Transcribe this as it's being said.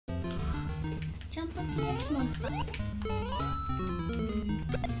jump on the next monster.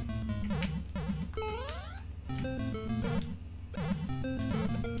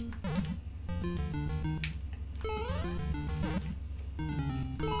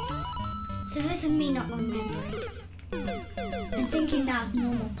 So this is me not remembering. And thinking that was a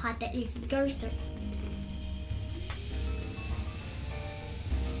normal part that you could go through.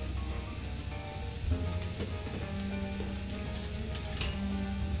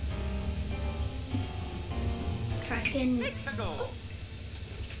 Try again.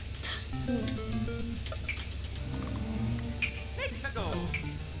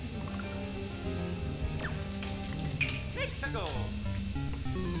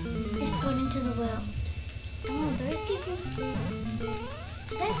 Just got into the world. Oh, those people.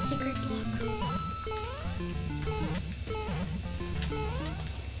 Is that a secret block?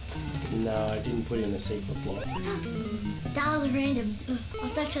 No, I didn't put in a secret block. That was random. I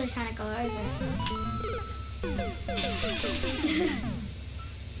was actually trying to go over.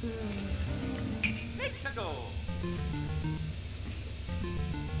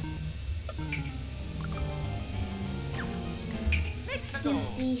 Let's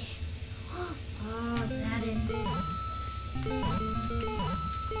see. Oh, that is it.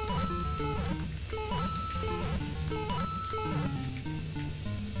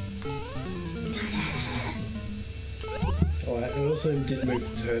 Oh, I also did move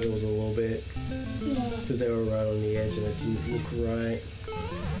the turtles a little bit. Yeah. Because they were right on the edge and it didn't look right.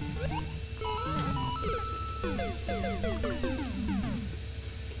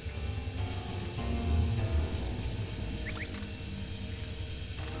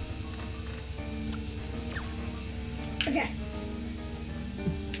 Okay.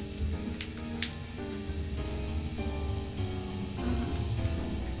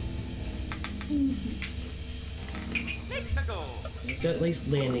 At least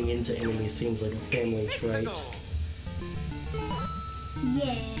landing into enemies seems like a family trait.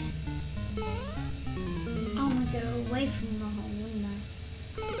 Yeah. I want to go away from the whole window.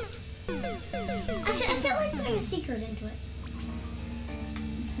 Actually, I feel like putting a secret into it.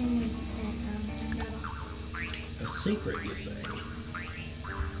 A secret, you say?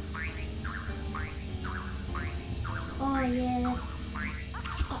 Oh, yeah, that's...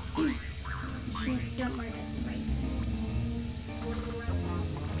 Oh. Don't worry about the races.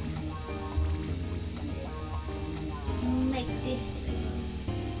 Make this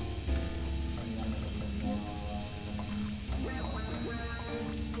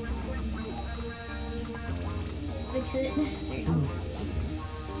fix it.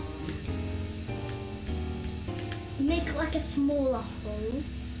 Make like a smaller hole,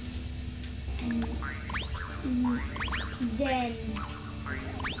 and then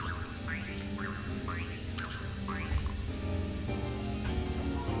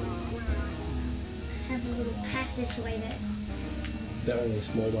have a little passageway That only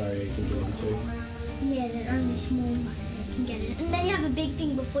small Mario can get into. Yeah, that only small Mario can get in. And then you have a big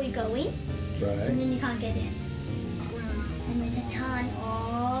thing before you go in. Right. And then you can't get in. And there's a ton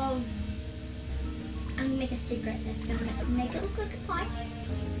of... I'm gonna make a secret that's gonna make it look like a pipe.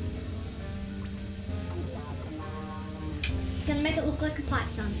 It's gonna make it look like a pipe,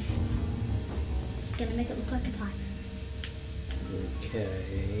 son. It's gonna make it look like a pipe.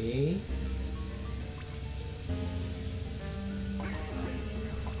 Okay.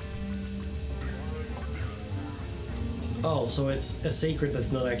 Oh, so it's a secret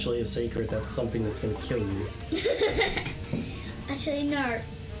that's not actually a secret, that's something that's gonna kill you. Actually, no.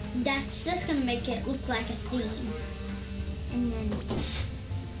 That's just gonna make it look like a theme. And then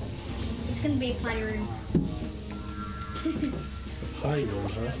it's gonna be a party room. Party room,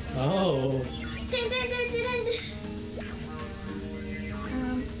 huh? Oh! Dun, dun, dun, dun, dun.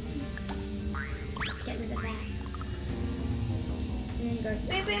 Get rid of that. And then go.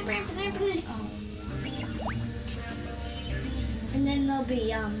 Oh. And then there'll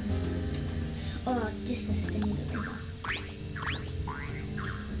be oh, just a second.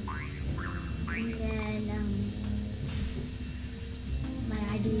 And then my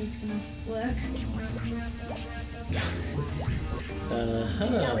idea is gonna work.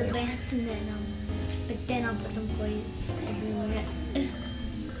 That'll advance, and then but then I'll put some coins everywhere.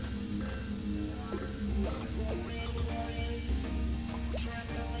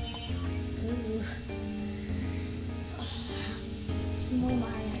 Ooh. Small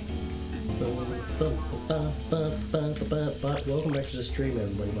Mario. Welcome back to the stream,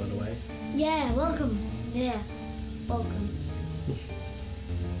 everybody, by the way. Yeah, welcome. Yeah, welcome.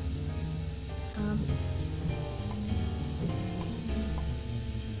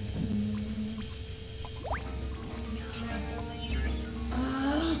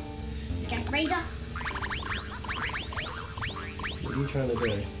 Got Razor. trying to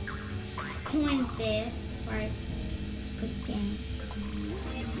do? Coins there before I put it down.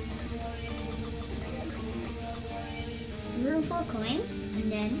 Room full of coins,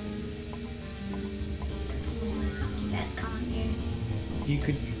 and then come on here. You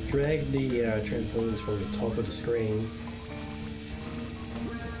could drag the trampolines from the top of the screen.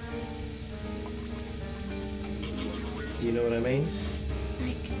 Do you know what I mean?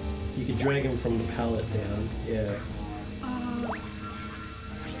 Like, You could drag them from the pallet down. Yeah.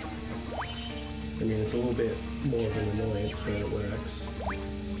 I mean, it's a little bit more of an annoyance, but it works.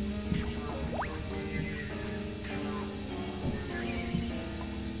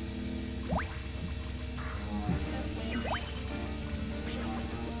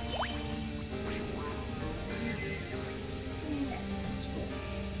 that's possible.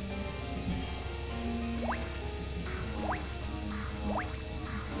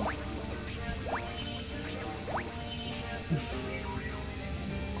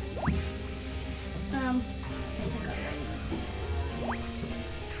 This I got ready.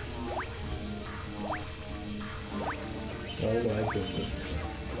 Oh my goodness.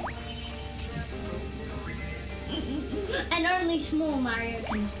 And only small Mario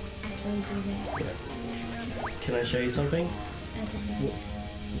can actually do this. Yeah. Can I show you something? Just a sec.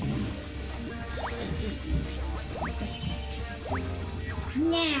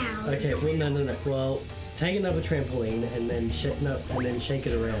 Now. Okay, well, no. Well, take another trampoline and then shake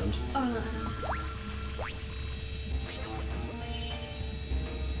it around. I'm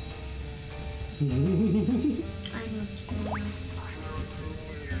not sure.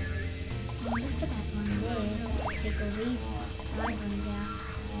 I'll just put that one there. Take all these side ones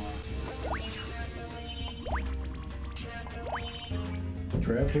out.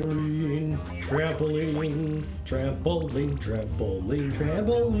 Trampoline, trampoline, trampoline, trampoline,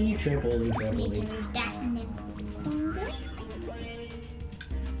 trampoline, trampoline, Just need to trampoline. move that and then close it.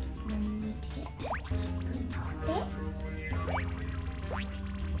 Then need to get that there.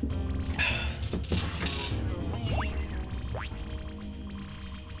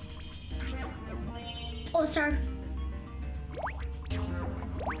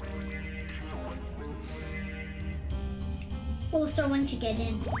 Also, once you get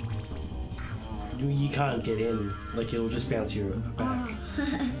in. You can't get in. Like, it'll just bounce you back.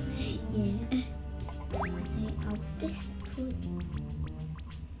 Yeah. So I'll just put.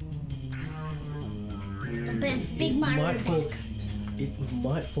 But it's big Mario might fall, back. it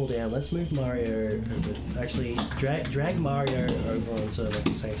might fall down. Let's move Mario over. Actually, drag Mario over onto like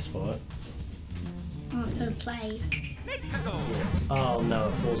a safe spot. Oh, so play. Oh no,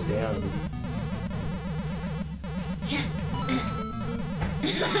 it falls down.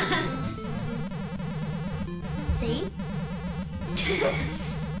 See?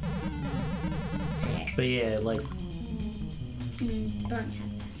 But yeah, like, Don't have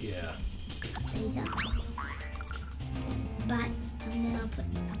that. yeah. These up. But and then I'll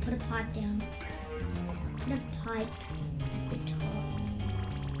put a pipe down. Put a pipe at the top.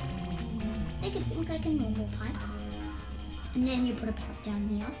 Make it look like a normal pipe. And then you put a pipe down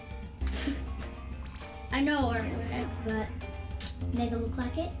here. I know it won't work, but make it look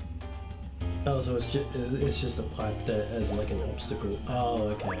like it. Oh, so it's just a pipe that has like an obstacle. Oh,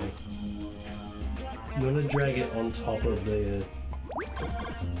 okay. You want to drag it on top of the,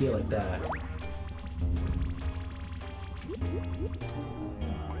 yeah, like that.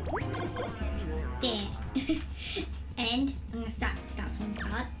 There. And I'm gonna start from the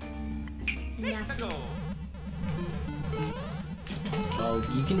start. And now, Oh,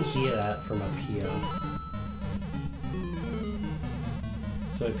 you can hear that from up here.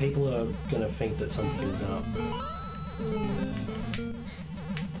 So people are gonna think that something's up. yes.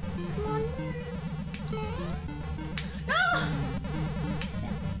 Come on. No!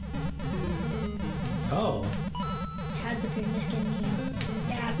 Oh, How'd the goodness get in here?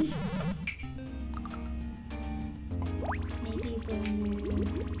 Yeah. Maybe we'll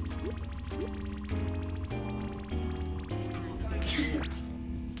move.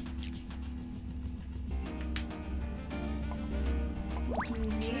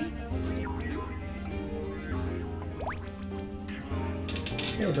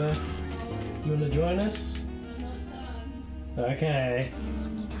 hey Beth, you wanna join us? Okay. I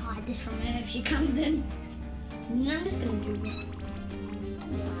need to hide this from her if she comes in. No, I'm just gonna do this.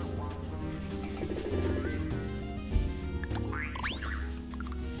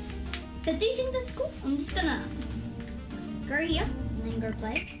 But do you think that's cool? I'm just gonna go here and then go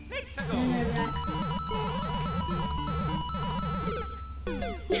play. And then go back.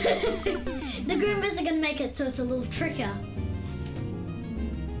 The Goombas are gonna make it so it's a little trickier.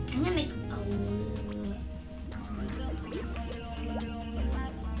 I'm gonna make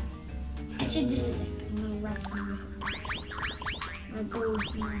Actually, just a second. I'm gonna wrap some of this up. Or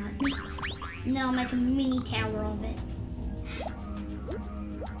balls in that. And then I'll make a mini tower of it.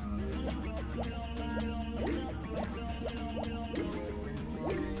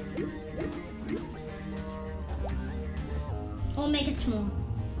 Or make it small.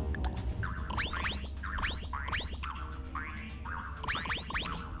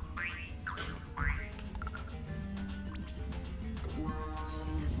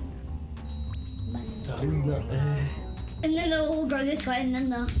 And then they'll all go this way and then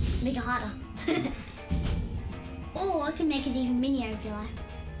they'll make it harder. Or I can make it even minier if you like.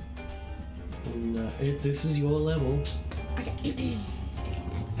 No, this is your level. Okay.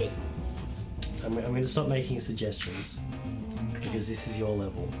 That's it. I'm going to stop making suggestions because this is your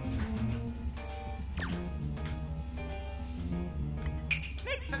level.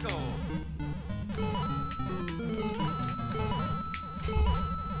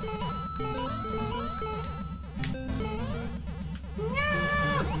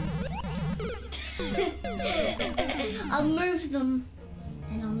 I'll move them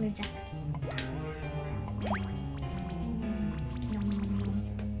and I'll move that.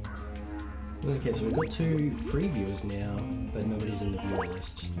 Okay, so we've got 2 free viewers now, but nobody's in the viewer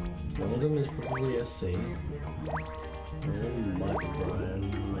list. One of them is probably SC. One might be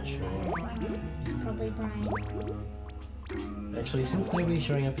Brian, I'm not sure. It's probably Brian. Actually, since nobody's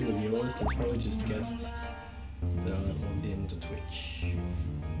showing up in the viewer list, it's probably just guests that aren't logged into Twitch.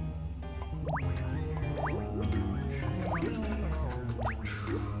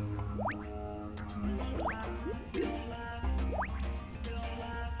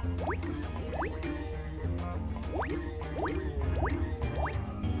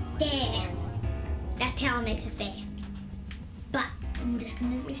 There! That tower makes it fair. But I'm just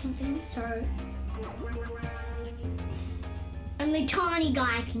gonna do something so only tiny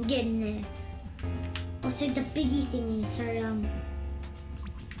guy can get in there. Also the biggie thing is so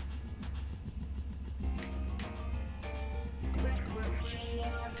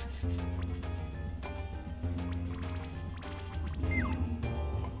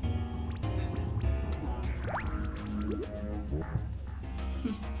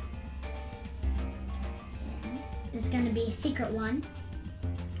there's gonna be a secret one.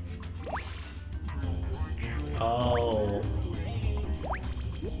 Oh.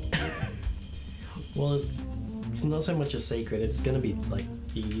 Well, it's not so much a secret, it's gonna be like,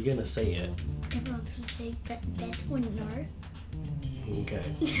 you're gonna see it. Everyone's gonna say, but Beth wouldn't know. Okay.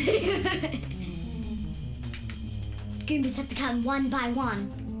 Goombas have to come one by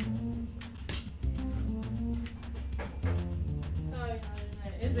one.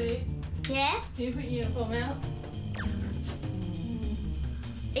 Izzy, Yeah? can you put your uniform out?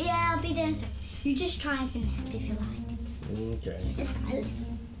 Yeah, I'll be there in a sec. You just try and nap if you like. Okay. It's a stylus.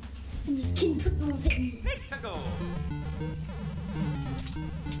 And you can put more of it in.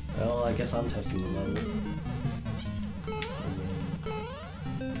 Well, I guess I'm testing the level.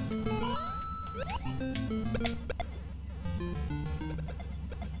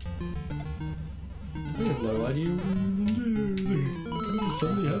 I have no idea what I'm doing. I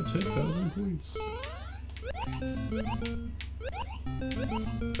suddenly have 10,000 points.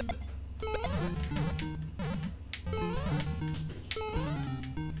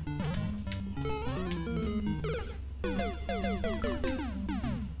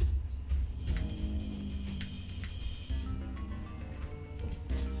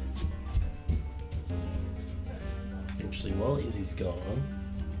 Actually, while Izzy's gone,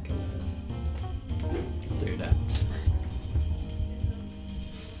 come on, do that.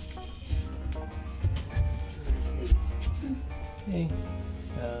 Hey,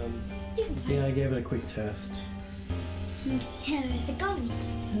 yeah, I gave it a quick test. How's it going?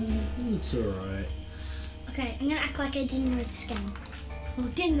 It's alright. Okay, I'm gonna act like I didn't know this game. Or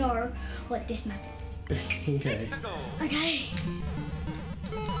didn't know what this map is. Okay. Okay.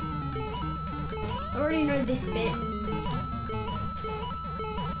 I already know this bit.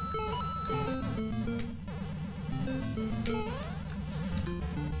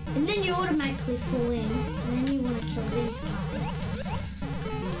 And then you automatically fall in, and then you want to kill these guys.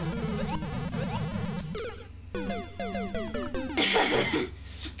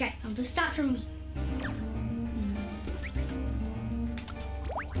 Okay, I'll just start from me.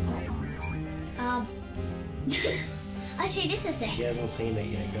 Actually, this is She it. hasn't seen it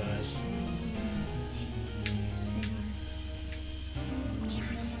yet, guys.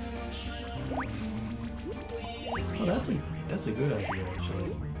 Oh, that's a good idea,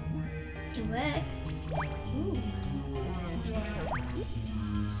 actually. It works. Ooh.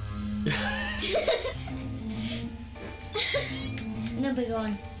 And then we're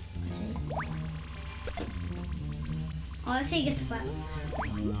going. Actually. Oh, let's see you get the flat.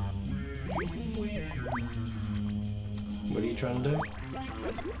 What are you trying to do?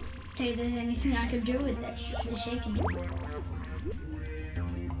 See if there's anything I could do with it. Just shaking it.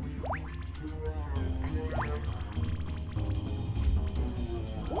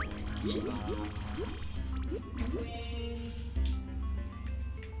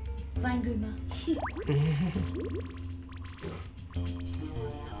 Fine, Goomba.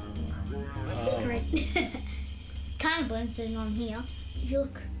 Secret. Kind of blends in on here. If you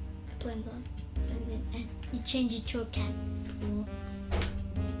look, it blends on. Blends in. And you change it to a cat. Or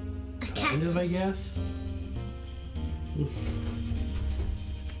a cat. Kind of, I guess.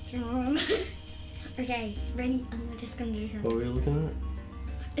 Okay, ready? I'm just gonna do something. What were you looking at?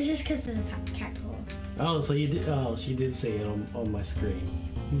 It's just because there's a cat hole. Oh, so you did. Oh, she did see it on my screen.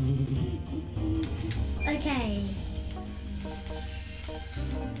 Okay.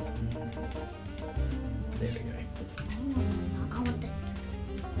 There we go. I want that.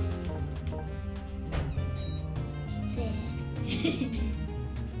 There.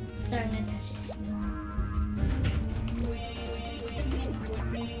 Starting to touch it.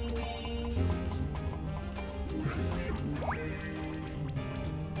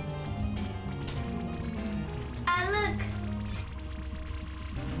 Ah, look.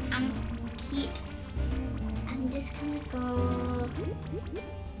 I'm cute. I'm just gonna go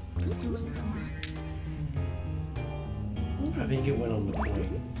put some wings on that. I think it went on the point.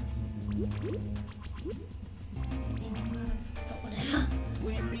 But whatever.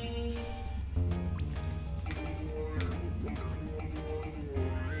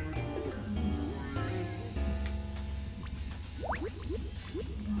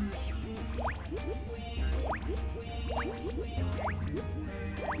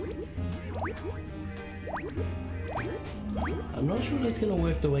 I'm not sure that's gonna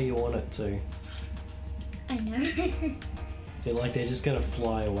work the way you want it to. I know. Like they're just gonna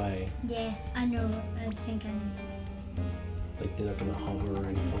fly away. Yeah, I know. I think I know. Like they're not gonna hover or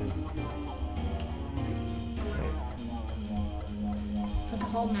anything. For the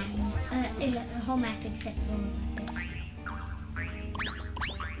whole map. The whole map except for that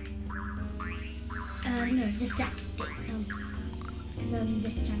bit. No, just that bit. Because I'm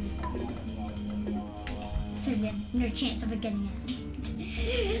just trying to... So then, no chance of it getting out.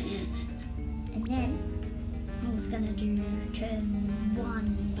 And then, I was gonna do turn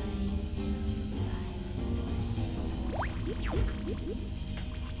 1 by...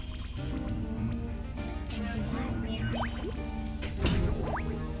 Just gonna do that.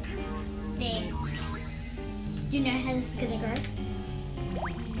 There. Do you know how this is gonna go?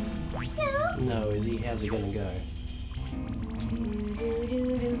 No. No, Izzy, how's it gonna go?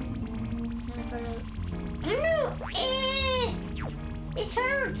 No! It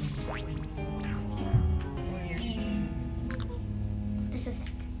hurts! This is it.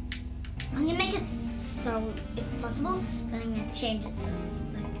 I'm gonna make it so it's possible, but I'm gonna change it so it's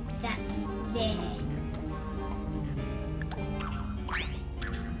like that's there.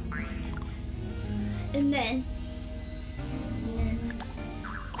 And then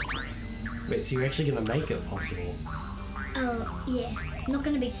Wait, so you're actually gonna make it possible? oh yeah, not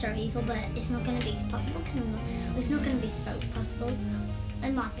gonna be so evil, but it's not gonna be possible. It's not gonna be so possible.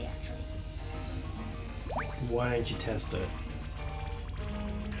 It might be actually. Why don't you test it?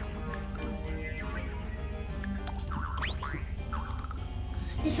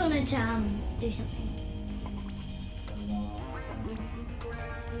 Just wanted to do something.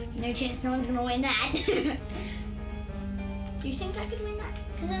 No chance no one's gonna win that. Do you think I could win that?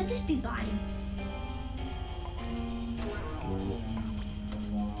 Because it would just be biting.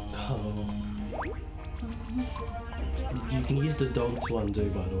 Oh. You can use the dog to undo,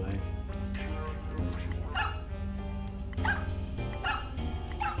 by the way.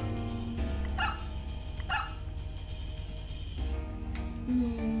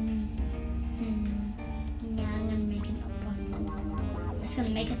 Yeah, I'm gonna make it not possible. Just gonna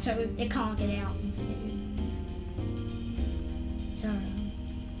make it so they can't get out. So,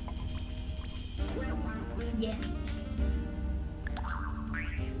 yeah.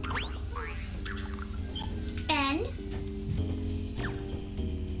 And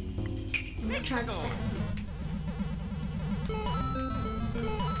I'm gonna try this out.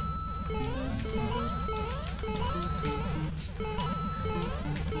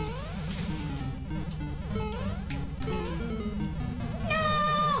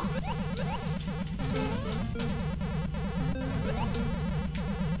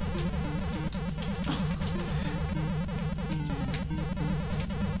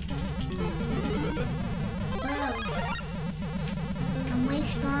 I'm way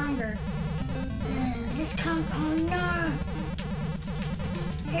stronger. I just can't. Oh no!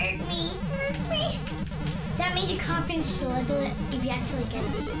 means you can't finish the level if you actually get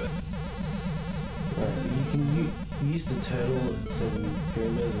these. Alright, you can use the turtles and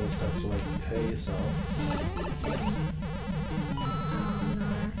goombas and stuff to like hurt yourself.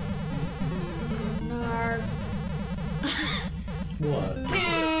 No. What?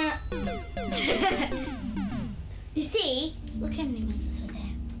 You see, look how many monsters were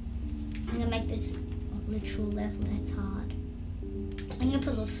there. I'm gonna make this a literal level that's hard. I'm gonna put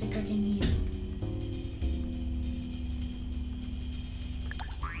a little secret in here.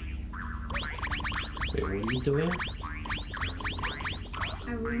 Wait, what are you doing?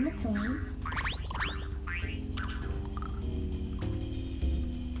 I ruin the coins.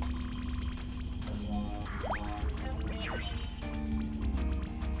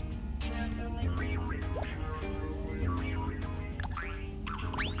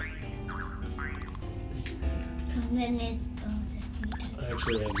 And then there's this thing. I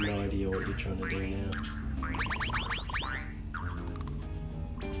actually have no idea what you're trying to do now.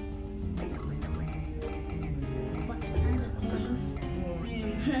 Quite tons of coins.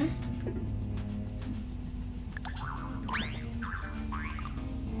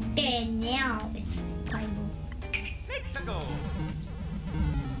 There, now it's playable.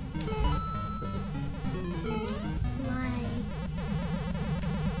 Why?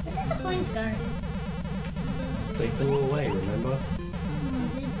 Where did the coins go? They flew away, remember?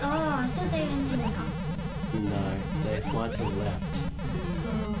 Oh, I thought they only went up. No, they fly to the left.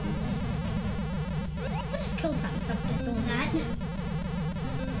 I'll just kill time to stop this doing that.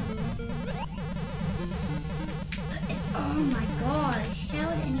 Oh my gosh, how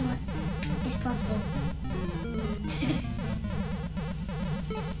would anyone... It's possible.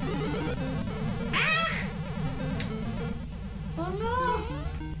 Ah! Oh no!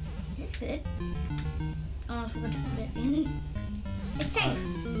 Is this good? Oh, I forgot to put it in. It's safe.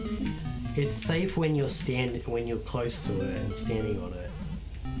 It's safe when you're close to it and standing on it.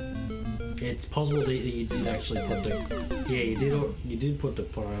 It's possible that you did actually put the you did put the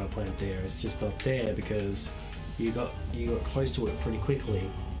piranha plant there. It's just not there because you got close to it pretty quickly.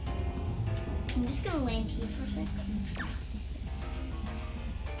 I'm just gonna land here for a sec.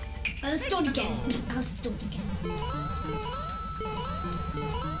 Let's do it again. Let's do it again.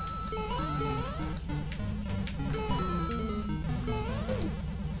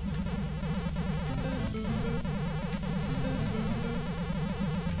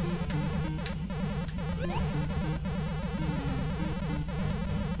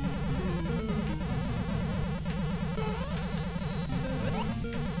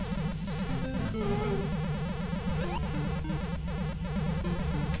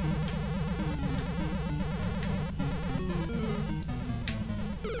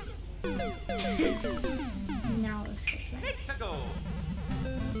 Now let's get back.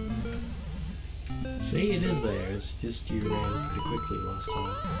 See, it is there. It's just you ran pretty quickly last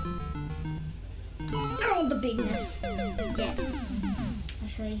time. Oh, the bigness. Yeah.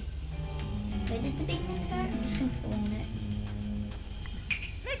 Actually, where did the bigness go? I'm just gonna fall on it.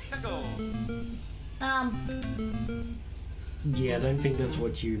 Yeah, I don't think that's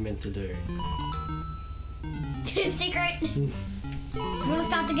what you meant to do. Secret. You wanna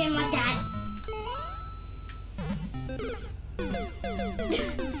start the game like that?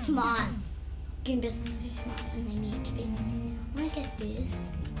 Smart. Goombas are so smart and they need to be. I wanna get this,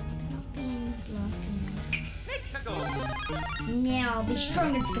 but not be in the block. Now I'll be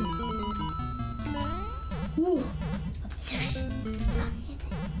stronger to come. Ooh, obsession.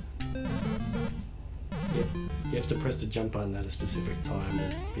 Yep, you have to press the jump button at a specific time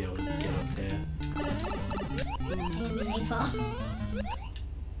to be able to get up there. I am safer.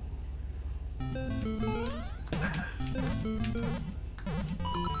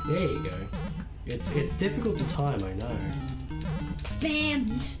 There you go. It's difficult to time, I know. Spam.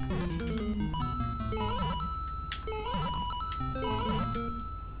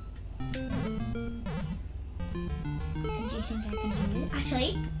 Do you think I can do it?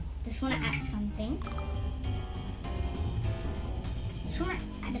 Actually, just want to add something. Just want to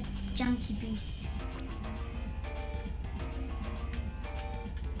add a junkie boost.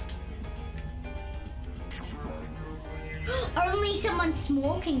 Only someone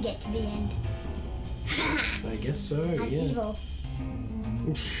small can get to the end. I guess so, I'm yeah. evil.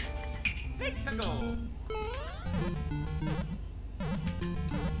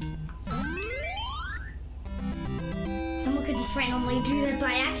 Someone could just randomly do that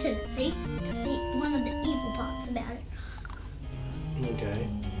by accident, see? See, one of the evil parts about it. Okay.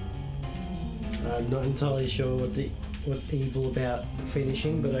 I'm not entirely sure what's evil about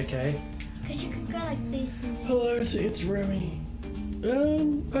finishing, but okay. Because you could go like this and then... Hello, it's Remy.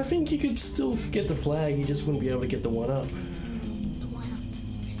 I think you could still get the flag, you just wouldn't be able to get the 1-up. The 1-up.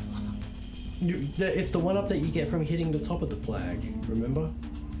 There's 1-up. It's the 1-up that you get from hitting the top of the flag, remember?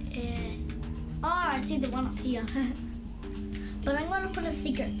 Oh, I see the 1-up here. But I'm gonna put a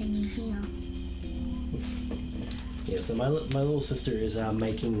secret thingy here. Yeah, so my little sister is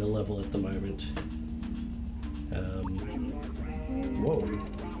making the level at the moment. Whoa.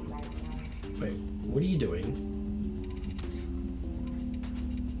 Wait, what are you doing?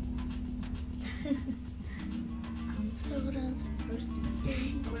 I'm sort of supposed to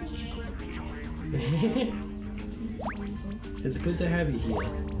It's good to have you here.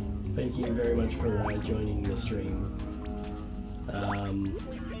 Thank you very much for joining the stream.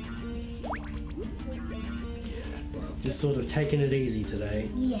 Just sort of taking it easy today.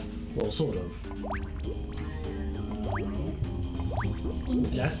 Yes. Well, sort of.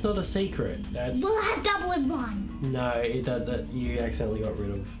 That's not a secret. That's Well, it has double in one. no. That you accidentally got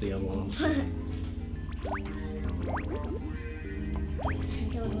rid of the other one.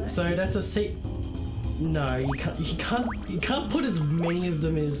 So that's a No, you can't put as many of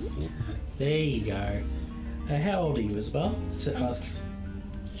them as. There you go. How old are you, Isabel? Asks.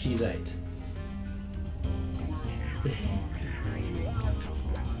 She's 8.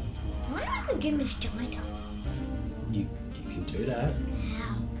 Why don't the game is Jamaica? You can do that.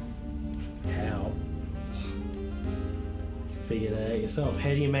 How? Figure that out yourself. How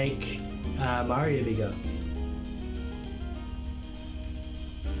do you make Mario bigger?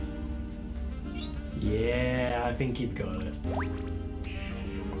 Yeah, I think you've got it.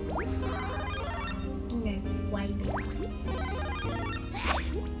 No, way bigger.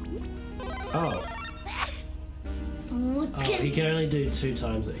 Oh. Oh, You can only do 2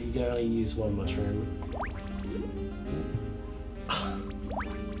 times. You can only use 1 mushroom.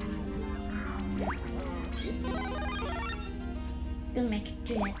 Gonna make it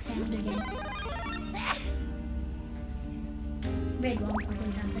do that sound again. Red one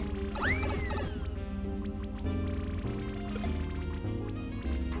probably does it.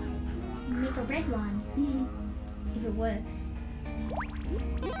 Make a red one. If it works.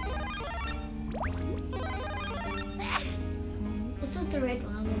 What's with the red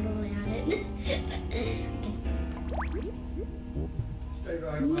one? We'll roll out it. Stay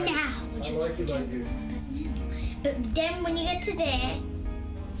right, Now, I like it like this. But then when you get to there,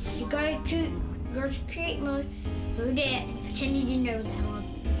 you go to create mode, go there, and pretend you didn't know what that was.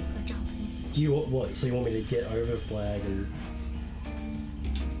 Go jumping. Do you what? So you want me to get over flag and?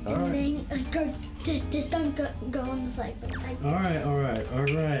 All And right. then go, just don't go on the flag. But All right.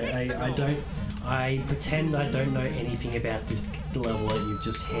 I pretend I don't know anything about this level that you've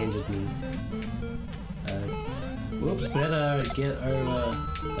just handed me. Whoops! Better get over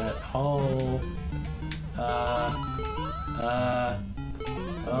that hole.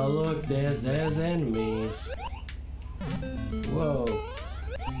 Oh look, there's enemies. Whoa.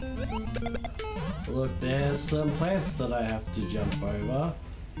 Look, there's some plants that I have to jump over.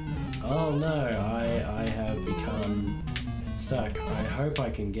 Oh no, I have become stuck. I hope I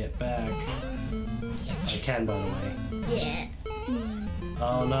can get back. I can, by the way. yeah.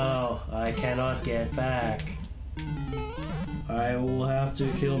 Oh no, I cannot get back. I will have to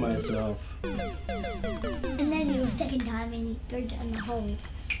kill myself. And then you do a second time and you go down the hole.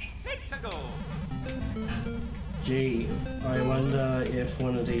 Gee, I wonder if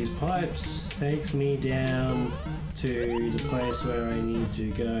one of these pipes takes me down to the place where I need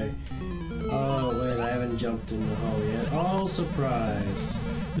to go. Oh wait, I haven't jumped in the hole yet. Oh, surprise!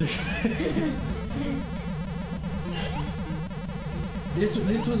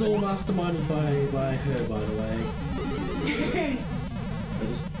 This was all masterminded by her, by the way. I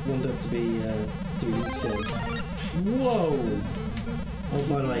just want that to be said. Whoa! Oh,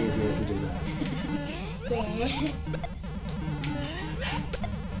 by the way, easier to do that. Yeah.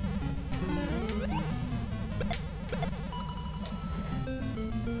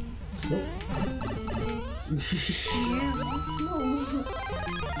 Yeah, that's small.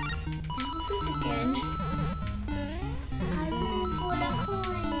 Again. I move for the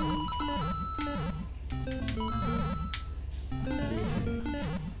coin.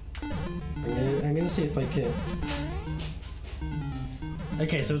 I'm gonna see if I can.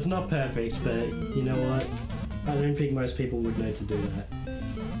 Okay, so it's not perfect, but you know what? I don't think most people would know to do that.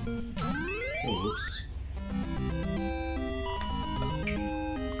 Oops.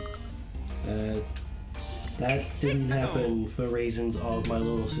 That didn't happen for reasons of my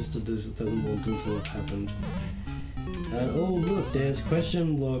little sister doesn't want them to have happened. Oh look, there's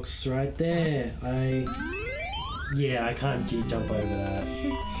question blocks right there. Yeah, I can't jump over that.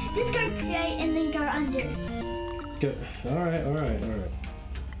 Just go create and then go under. Go. Alright.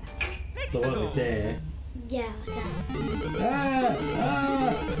 The one right there. Yeah, that.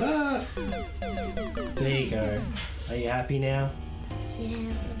 There you go. Are you happy now? Yeah, a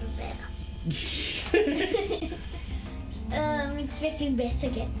little better. I'm expecting Beth to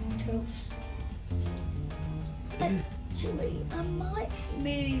get through. Actually, I might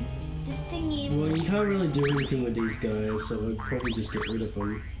move the thingy. Well, you can't really do anything with these guys, so we'll probably just get rid of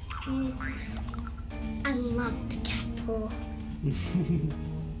them. I love the cat paw.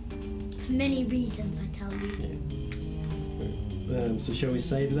 For many reasons, I tell you. So shall we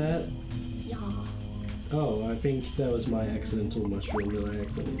save that? Yeah. Oh, I think that was my accidental mushroom that I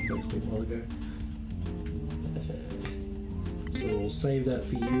accidentally placed a while ago. So we'll save that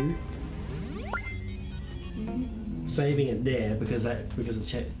for you. Saving it there because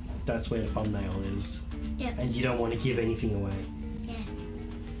that's where the thumbnail is. Yep. And you don't want to give anything away. Yeah.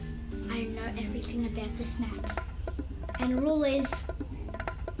 I know everything about this map. And the rule is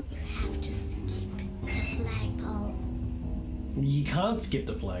you have to skip the flagpole. You can't skip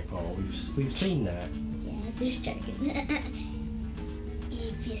the flagpole. We've seen that. Yeah, just joking.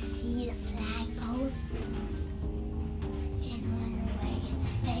 If you see the flagpole, then run away. It's a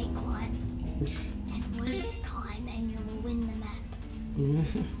fake one. And waste time and you will win the map.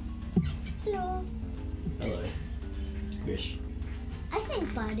 Hello. Hello. Squish. I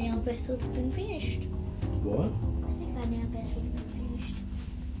think by now Beth would have been finished. What? I think by now Beth would have been finished.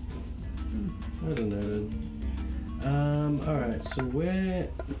 I don't know then. Alright, so where...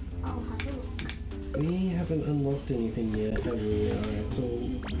 I'll have a look. We haven't unlocked anything yet, have we? Alright, so...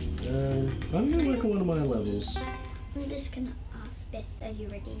 I'm gonna work on one of my levels. I'm just gonna ask Beth, are you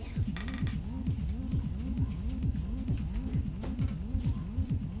ready now?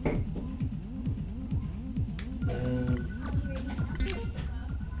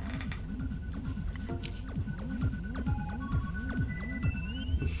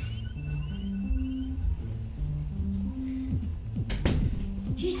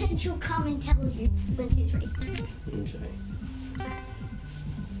 She said she'll come and tell you when she's ready. Okay.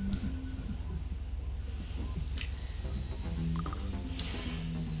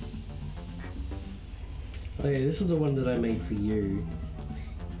 Okay, this is the one that I made for you.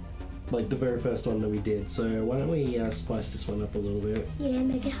 Like the very first one that we did. So why don't we spice this one up a little bit? Yeah,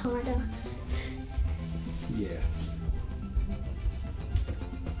 make it harder. Yeah.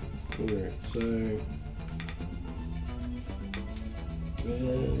 Alright, so...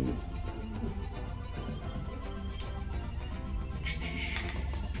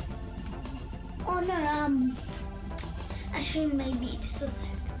 Oh no, actually maybe just a sec.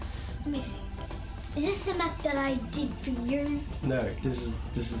 Let me see. Is this the map that I did for you? No, this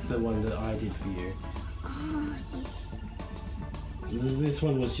is the one that I did for you. Oh, yeah. This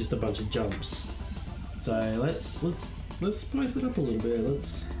one was just a bunch of jumps. So let's spice it up a little bit.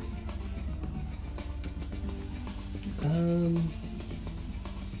 Let's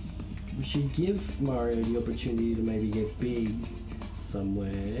we should give Mario the opportunity to maybe get big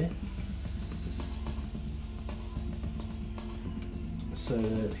somewhere so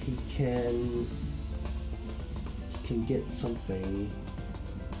that he can get something.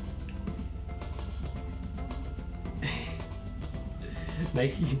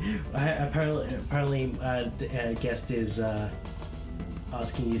 Apparently, guest is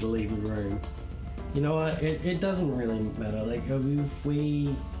asking you to leave the room. You know what? It doesn't really matter. Like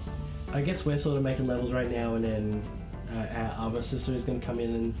I guess we're sort of making levels right now, and then our other sister is going to come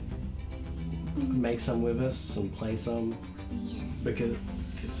in and make some with us and play some. Yes. Because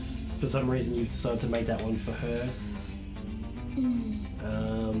for some reason you decided to make that one for her.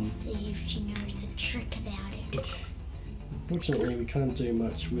 See if she knows a trick about it. Fortunately, we can't do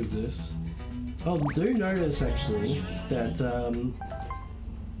much with this. Oh, do notice actually that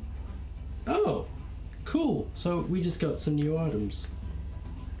oh, cool. So we just got some new items,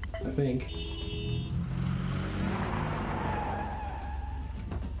 I think.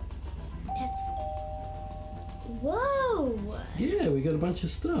 Whoa! Yeah, we got a bunch of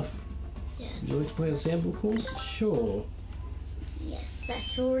stuff. Yes. Would you like to play a sample course? Sure. Yes,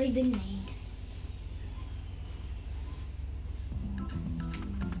 that's already been made.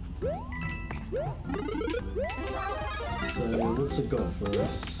 So what's it got for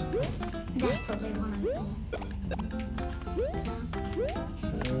us? That's probably one of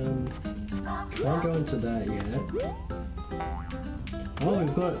them. Can't go into that yet. Oh,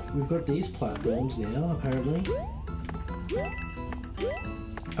 we've got these platforms now, apparently.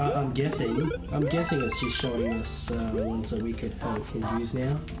 I'm guessing it's just showing us ones that we can use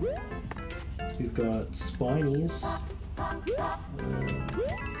now. We've got spinies.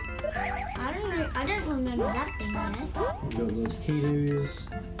 I don't know. I don't remember that thing there. We've got those taquitos.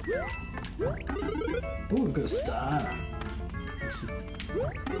 Oh, we've got a star.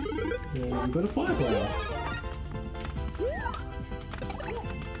 And we've got a fire flower.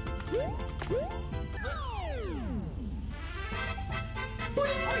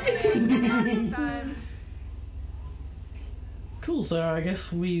 Cool, so I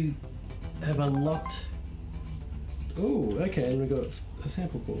guess we have unlocked. Oh, okay, and we got a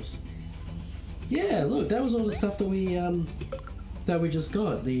sample course. Yeah, look, that was all the stuff that we just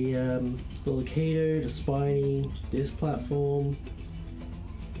got. The Locato, the Spiny, this platform,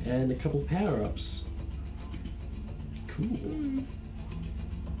 and a couple power-ups. Cool.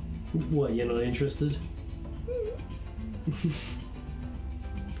 What, you're not interested?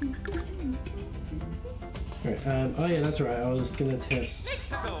 Alright, oh yeah, that's right, I was gonna test.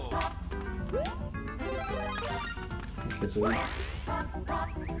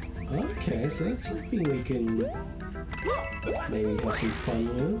 Okay, so that's something we can maybe have some fun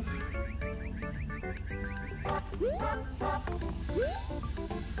with.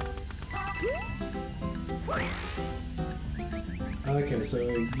 Okay, so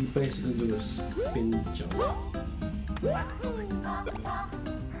you basically do a spin jump.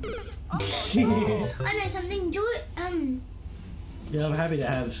 I know something. Do it. Yeah, I'm happy to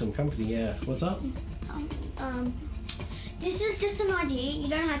have some company. Yeah, what's up? This is just an idea. You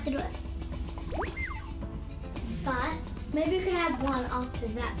don't have to do it. But maybe you can have one after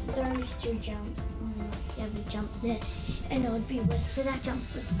that. There's 2 jumps. You have a jump there, and it would be worth for that jump,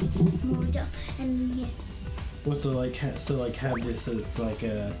 but a small jump, and yeah. What's it like? So like have this as like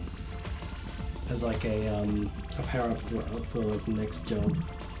a power up for like the next jump.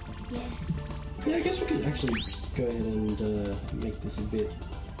 Yeah. Yeah, I guess we could actually go ahead and make this a bit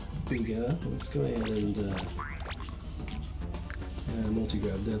bigger. Let's go ahead and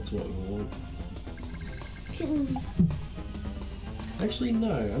multi-grab, that's what we want. Actually,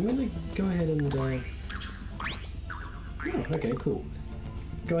 no, I'm gonna go ahead and oh, okay, cool.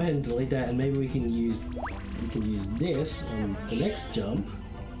 Go ahead and delete that, and maybe we can use this on the next jump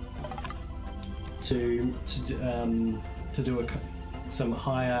to do some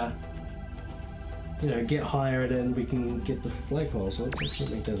higher, you know, get higher, and then we can get the flagpole. So let's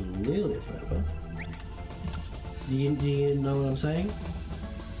actually make that a little bit further. Do you know what I'm saying?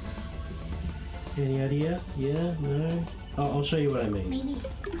 Any idea? Yeah? No? I'll show you what I mean. Maybe.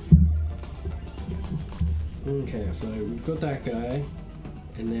 Okay, so we've got that guy,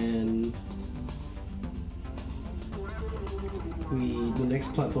 and then the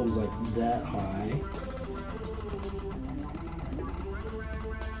next platform's like that high.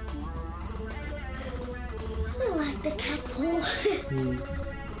 I like the cat paw.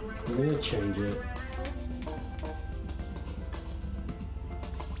 I'm gonna change it.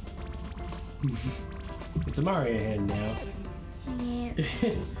 It's a Mario hand now. Yeah.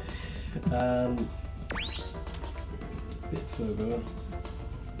 Bit further.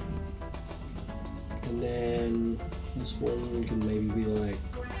 And then this one can maybe be like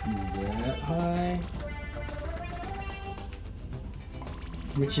that high.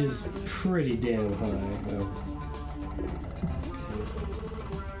 Which is pretty damn high.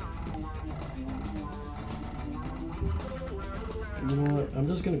 You know what? I'm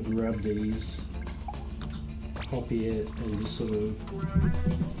just gonna grab these, copy it, and just sort of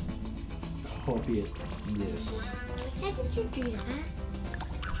copy it this. How did you do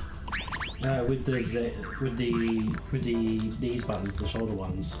that? With these buttons, the shoulder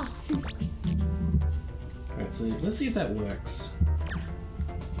ones. Oh. Alright, so let's see if that works.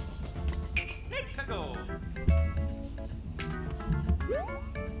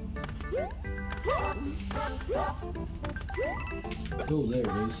 Oh, there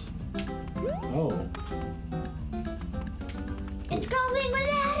it is. Oh. It's going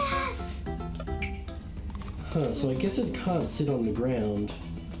without us! Huh, so I guess it can't sit on the ground.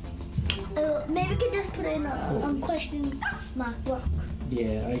 Maybe we could just put it in a question mark block.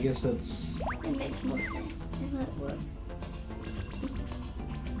 Yeah, I guess that's... It makes more sense. It might work.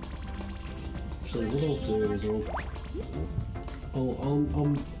 Actually, what I'll do is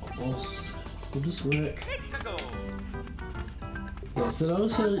will this work? Yeah, so I'll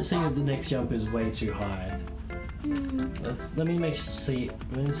see that the next jump is way too high. Let me see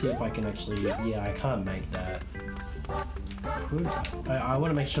if I can actually. Yeah, I can't make that. I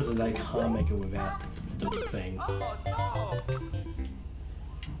want to make sure that they can't make it without the thing.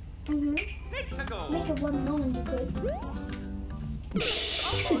 Make it one more and you could.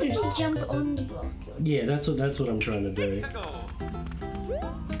 If you jump on the block. Yeah, that's what I'm trying to do.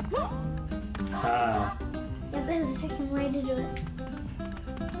 Ah. Yeah, there's a second way to do it.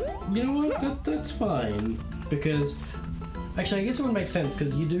 You know what? That's fine. Because, actually, I guess it would make sense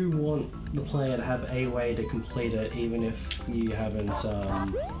because you do want the player to have a way to complete it, even if you haven't,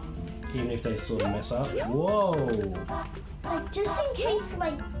 even if they sort of mess up. Whoa! Like, just in case,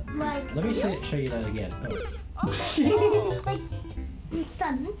 like. Let me show you that again. Oh. Like,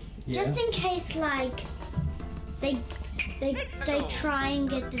 son, Yeah? just in case, like, they try and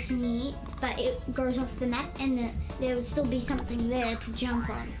get this meat, but it goes off the map, and there would still be something there to jump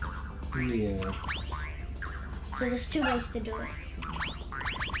on. Yeah. So there's two ways to do it.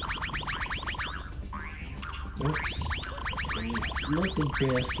 That's not the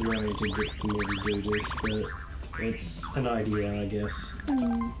best way to get for me to do this, but it's an idea, I guess.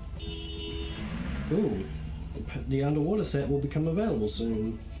 Ooh, the underwater set will become available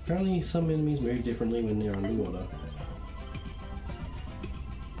soon. Apparently some enemies move differently when they're underwater.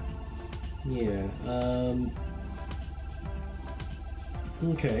 Yeah,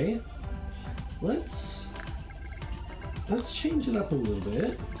 okay. Let's change it up a little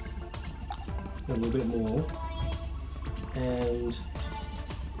bit more, and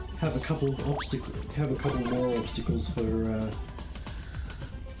have a couple more obstacles for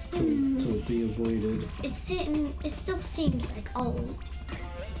to be avoided. It still seems like old.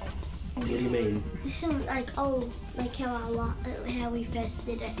 What do you mean? It seems like old, like how we first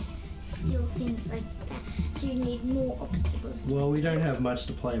did it. Still seems like that. So you need more obstacles. Well, we don't have much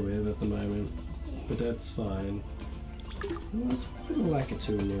to play with at the moment, Yeah. but that's fine. Well, let's put a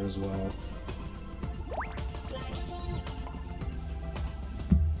Lakitu in there as well.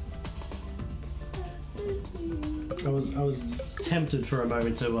 I was tempted for a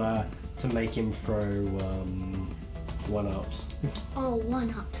moment to make him throw one-ups. Oh,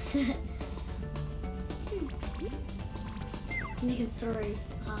 one-ups. Make it throw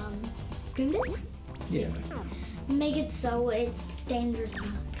Goombas? Yeah. Make it so it's dangerous,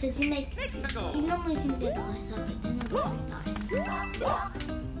 because you normally think they're nice, but they're not always nice.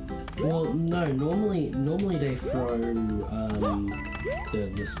 Well, no. Normally they throw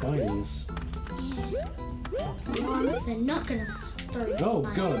the spiders. Yeah. Once they're not gonna throw the Oh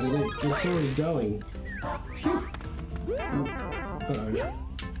spiders. god, it's already going. Phew. Uh-oh.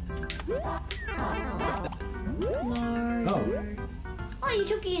 No. Oh. Oh, you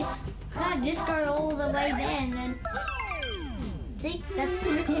took his. Just go all the way there and then. See, that's.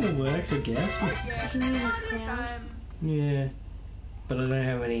 It kind of works, I guess. You can use his crown. Yeah. But I don't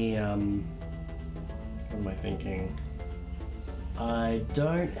have any, what am I thinking? I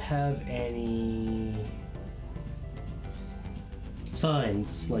don't have any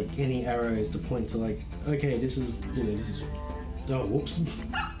signs, like any arrows to point to, like, okay, this is, oh, whoops.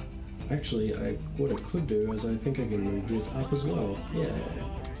 Actually, what I could do is I think I can move this up as well. Yeah.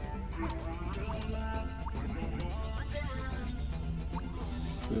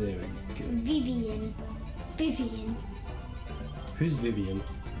 There we go. Vivian. Who's Vivian?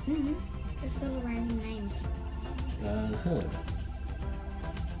 Just little random names. Uh-huh.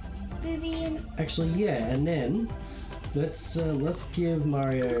 Vivian. Actually, yeah, and then let's give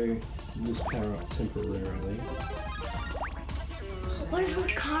Mario this power up temporarily. What if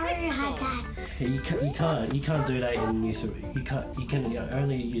Lucario had that? You can't do that in use of, you can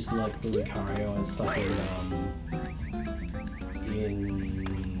only use like the Lucario and stuff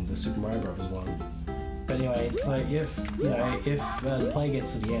in the Super Mario Bros. One. But anyway, so if the player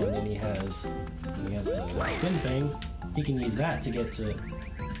gets to the end and he has to spin thing, he can use that to get to.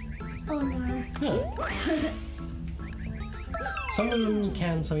 Oh no. Huh. Some of them you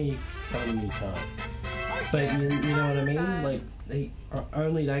can, some of them you can't. But you know what I mean? Like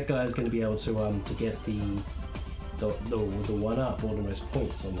only that guy is going to be able to get the one up or the most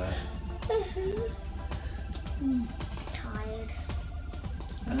points on that. Tired.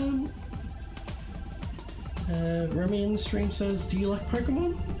 Remy in the stream says, "Do you like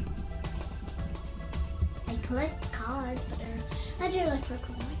Pokemon?" I collect cards, but I do like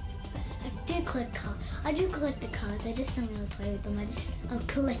Pokemon. I do collect cards. I do collect the cards. I just don't really play with them. I just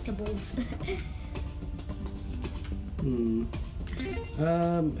collectibles.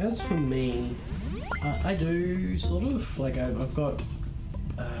 As for me, I do sort of like I've got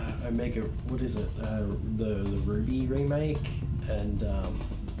Omega. What is it? The Ruby remake, and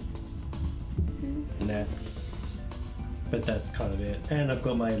that's kind of it. And I've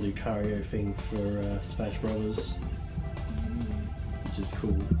got my Lucario thing for Smash Brothers, which is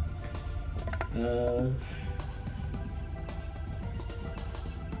cool.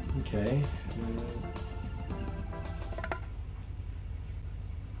 Okay.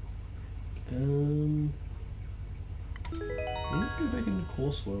 Let me go back into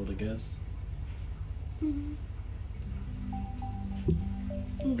Course World, I guess.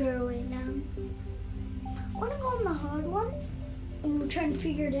 and go away now. I want to go on the hard one and we'll try and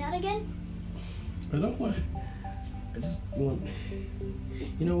figure it out again. I don't want. I just want.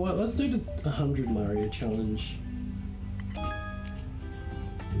 You know what? Let's do the 100 Mario challenge.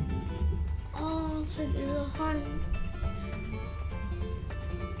 Oh, so there's 100.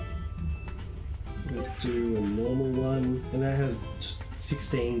 Let's do a normal one, and that has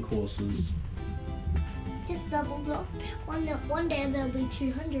 16 courses. Just doubles up. One day there'll be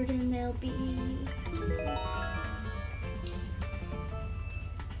 200 and there'll be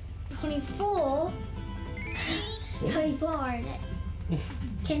 24. 24 in it.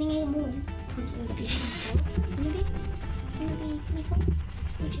 Can you get more? Maybe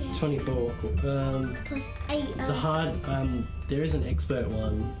 24. plus 8. The hard, there is an expert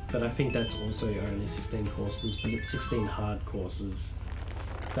one, but I think that's also only 16 courses, but it's 16 hard courses.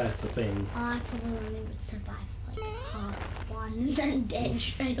 That's the thing. I probably only would survive like half one and then dead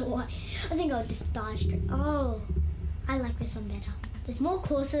straight away. I think I'll just die straight. Oh, I like this one better. There's more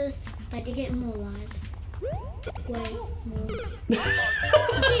courses, but you get more lives. Way more. So you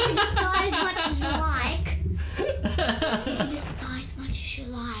can just die as much as you like. You can just die as much as you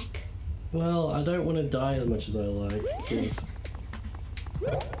like. Well, I don't want to die as much as I like, because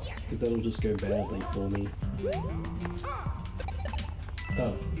that'll just go badly for me.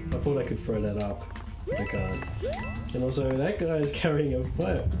 Oh, I thought I could throw that up, but I can't. And also, that guy is carrying a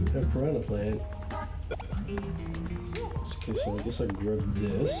piranha plant. Okay, so I guess I grab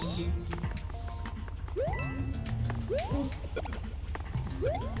this.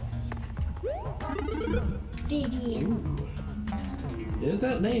 Vivian. Ooh. There's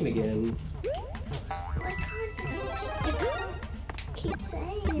that name again. I can't keep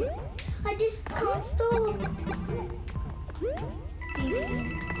saying it. I just can't stop.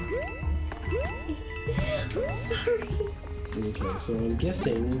 Vivian. I'm sorry. Okay, so I'm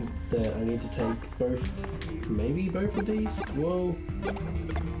guessing that I need to take both, maybe both of these? Whoa.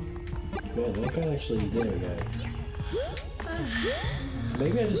 Man, I can't actually, there we go.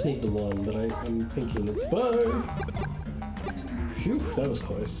 Maybe I just need the one, but I'm thinking it's both. Phew, that was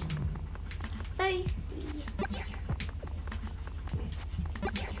close. Bye.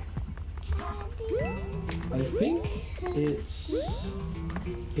 I think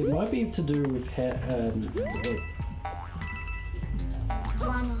it might be to do with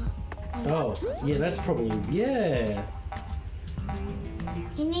Llama. oh, yeah, that's probably, yeah.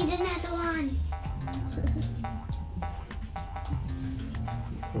 You need another one.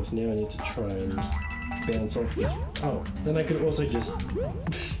 Of course, now I need to try and bounce off this. Oh, then I could also just.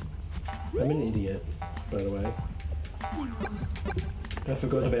 I'm an idiot, by the way. I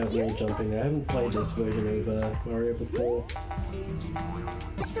forgot about wall jumping. I haven't played this version of Mario before.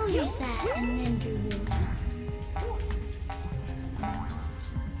 Still use that and then do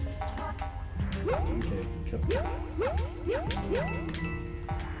Okay,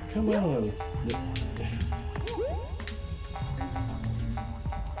 come on.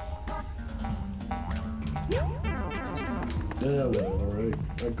 Oh, well, alright.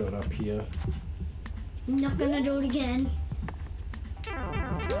 I got up here. I'm not gonna do it again.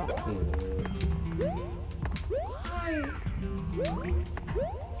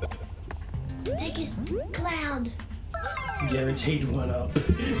 Take his cloud. Guaranteed one up.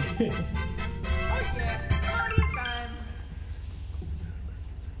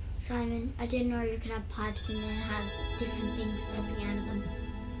 Simon, I didn't know you could have pipes and then have different things popping out of them.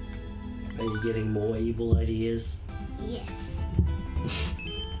 Are you getting more evil ideas? Yes.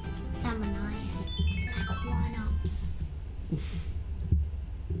 Some are nice. Like one-ups.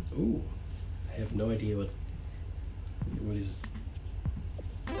 Ooh, I have no idea what is.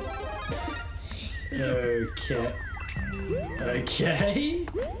 Okay. Okay.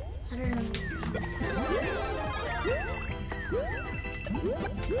 I don't understand this.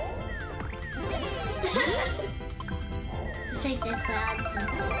 Just take their clouds and...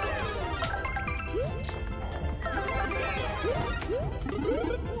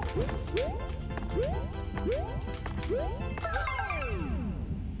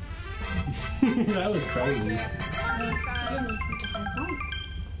 That was crazy. I didn't even get them once.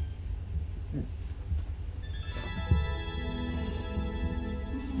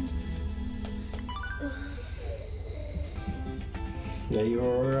 Yeah, you're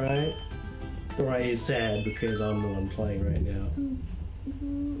alright? Or are you sad because I'm the one playing right now? I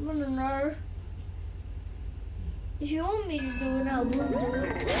don't know. If you want me to do it, I will do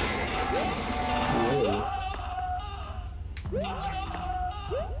it. Really?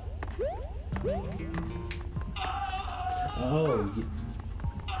 Oh,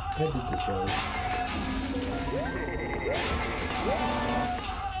 I did this wrong.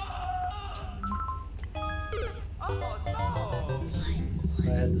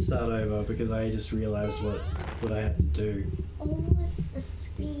 I had to start over because I just realized what I had to do. Oh, what's the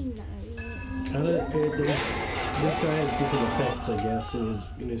screen though? This guy has different effects, I guess, in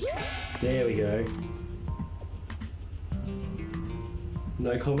his. There we go.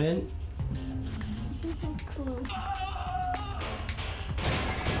 No comment. Cool.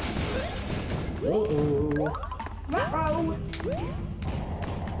 Uh-oh. Ruh-roh.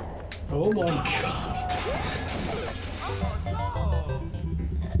 Oh my god.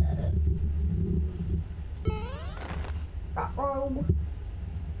 Ruh-roh.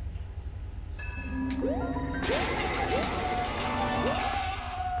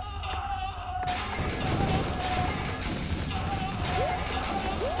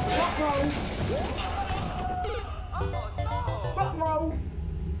 Ruh-roh.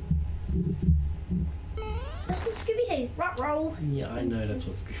 That's what Scooby says. Ruh-roh. Yeah, I know that's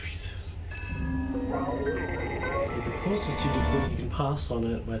what Scooby says. If the course is too difficult, you can pass on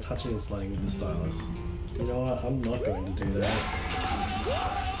it by touching and sliding with the stylus. You know what? I'm not going to do that.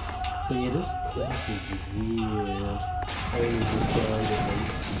 But yeah, this course is weird. I mean, with the sounds at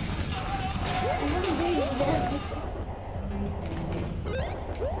least. I'm gonna be without this.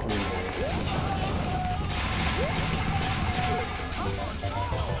 Oh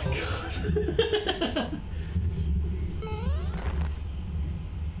my god.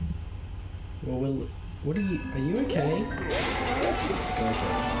 Well, what are you okay? Okay.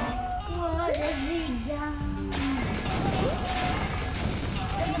 What have we done?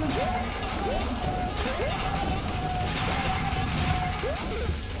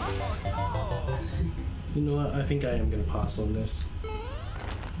 You know what? I think I am going to pass on this.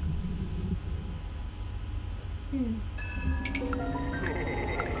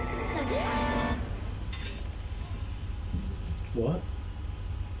 What?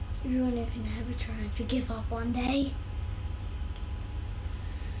 Everyone can have a try if you give up one day.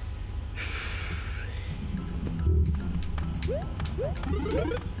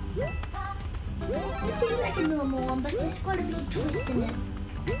 It seems like a normal one, but there's got to be a twist in it.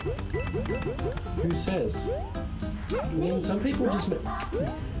 Who says? I mean, some people just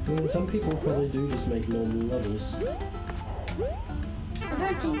some people probably do just make normal levels. I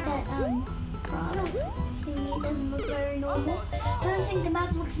don't think that, Piranha thingy doesn't look very normal. I don't think the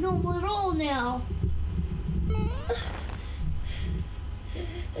map looks normal at all now.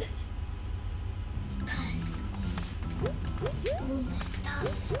 Because all the stuff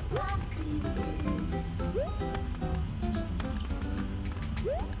is...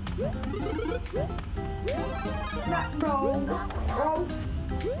 Roll. That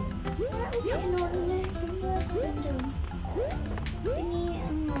looks like an ordinary window. Thingy,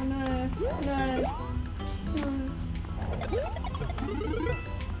 oh no. Just no.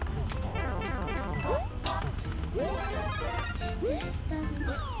 This doesn't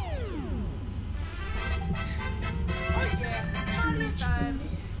look... Too much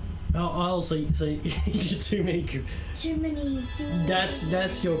Nimbus. Oh, so you're too many. Too many things.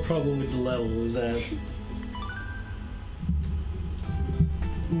 That's your problem with the level, is that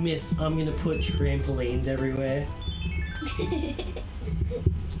Miss, I'm gonna put trampolines everywhere.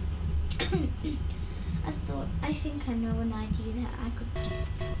 I think I know an idea that I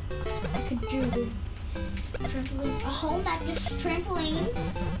could do with trampoline. A whole map just for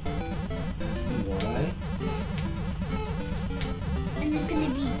trampolines. Why? And there's gonna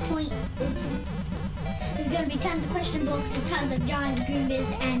be there's gonna be tons of question books and tons of giant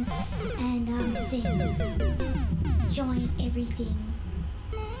Goombas and things. Giant everything.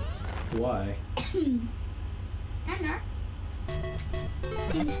 Why? I don't know.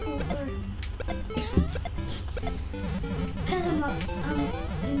 Seems cool for... Because I'm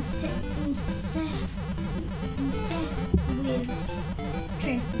obsessed with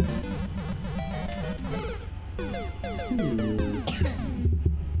trampolines.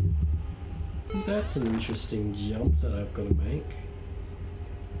 That's an interesting jump that I've got to make.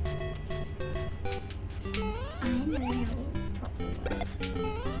 I know how it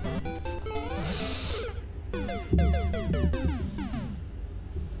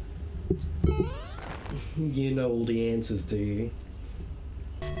You know all the answers, do you?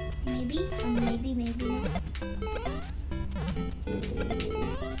 Maybe, or maybe not.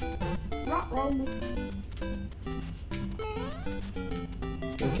 Ruh-roh.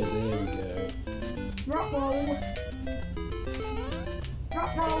 Okay, there we go. Ruh-roh.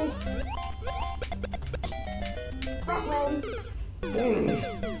 Ruh-roh. Ruh-roh.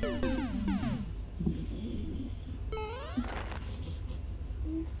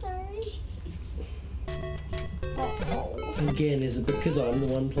 I'm sorry. Again, is it because I'm the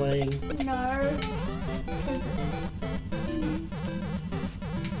one playing? No.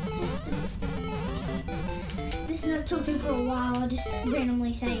 of talking for a while, I'll just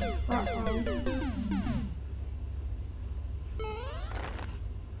randomly say ruh-roh.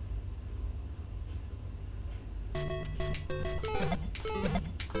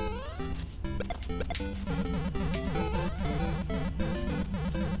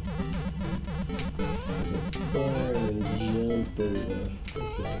 Fire and jump over.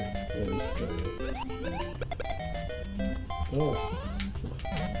 Okay, let's go. Oh.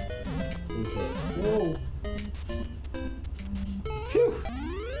 Okay. Whoa. Phew.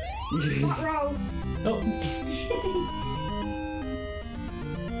 Ruh-roh. Oh.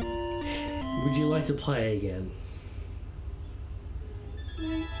 Would you like to play again? No,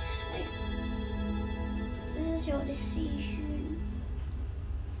 like, this is your decision.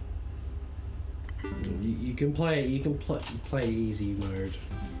 You can play. You can play easy mode.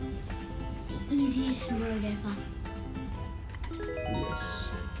 The easiest mode ever. Yes.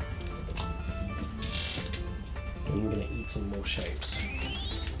 I'm gonna eat some more shapes.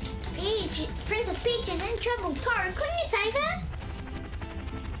 Peach, Princess Peach is in trouble. Tara, couldn't you save her?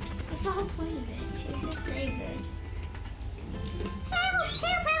 That's the whole point of it. She's gonna save her. Help,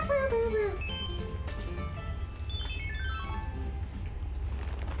 help, help, boo, boo, boo.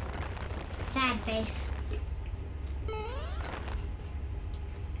 Sad face.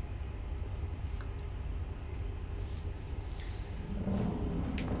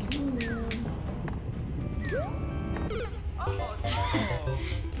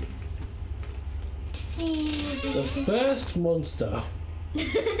 The first monster.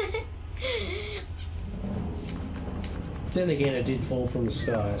 Then again, it did fall from the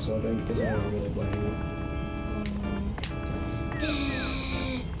sky, so I don't guess I don't really blame him. Oh,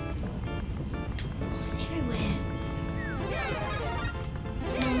 it's everywhere.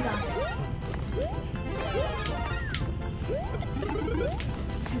 Manga.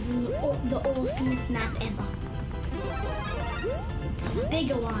 This is the awesomest map ever. A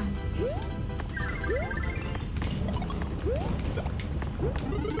bigger one.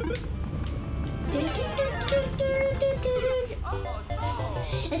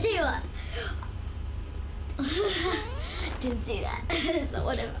 I tell you what. Didn't see that, but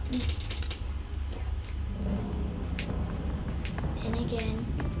whatever. And again.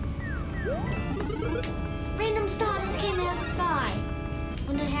 Random star just came out of the sky.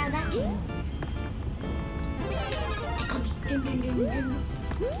 Wonder how that came. They call me. Dun, dun, dun, dun.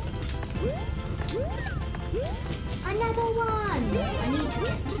 Another one! I need to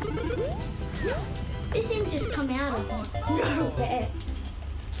get. These things just come out of nowhere.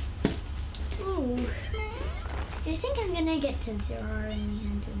 Ooh. Do you think I'm gonna get to 0 in the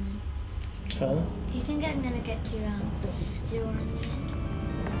end? Huh? Do you think I'm gonna get to 0 in the end?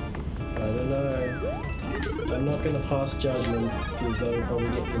 I don't know. I'm not gonna pass judgment because that will probably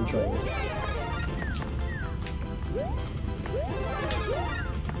get me in trouble.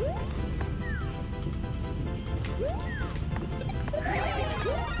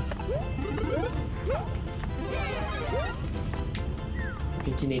 I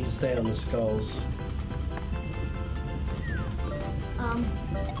think you need to stay on the skulls.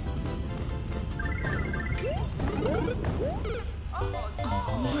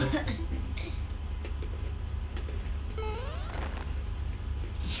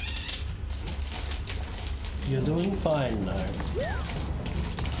 You're doing fine now.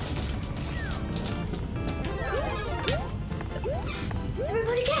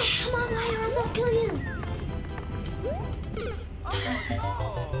 Everybody get come on, why or else I'll kill you!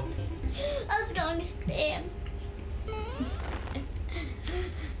 I was going to spam.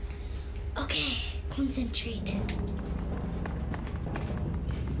 Okay, concentrate.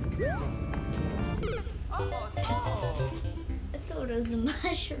 I thought it was the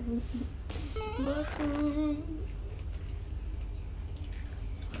mushroom. Mushroom.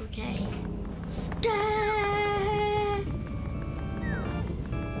 Okay.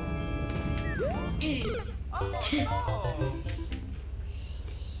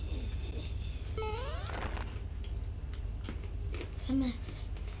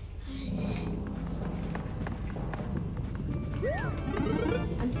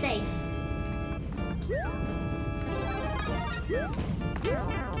 I'm safe.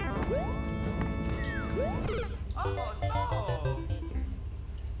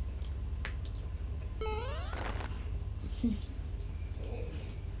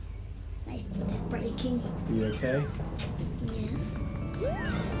 My foot is breaking. You okay? Yes.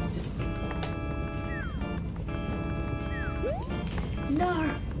 No!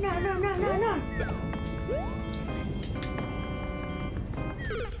 No, no, no, no, no!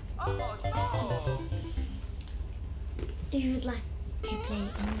 If you would like to play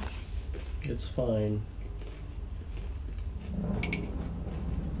again. It's fine.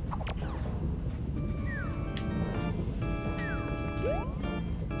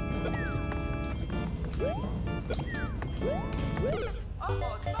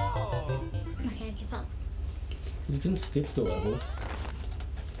 Okay, I give up. You can skip the level.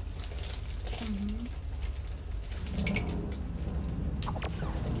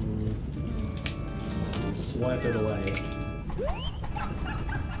 Swipe it away.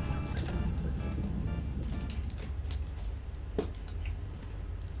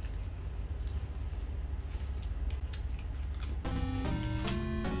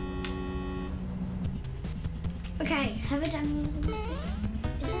 Okay, have I done a little bit of this?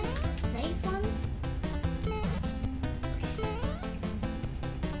 Is this safe ones?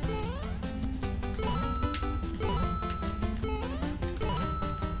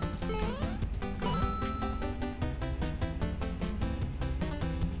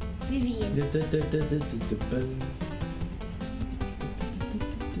 Vivian.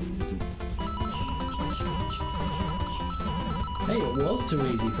 Hey, it was too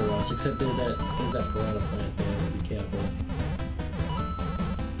easy for us, except there's that piranha plant there. Be careful.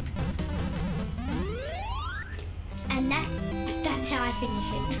 And that's how I finish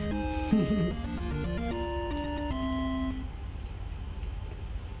it.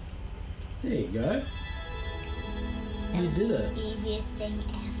 There you go. You did it. Easiest thing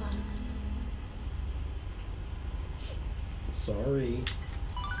ever. Sorry.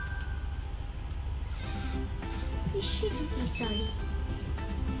 You shouldn't be sorry.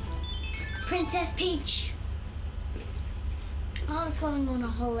 Princess Peach! I was going on a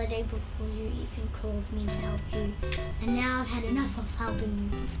holiday before you even called me to help you, and now I've had enough of helping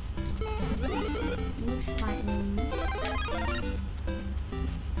you. It looks quite normal.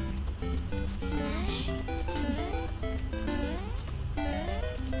 Smash.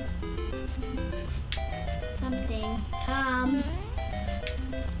 Something.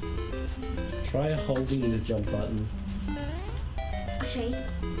 Try holding the jump button. I'll show you.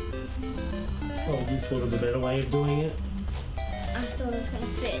 Oh, you thought of a better way of doing it? I thought it was gonna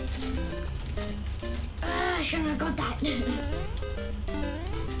fit. I shouldn't have got that.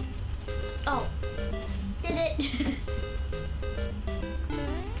 Oh, did it?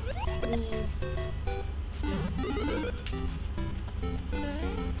 Squeeze.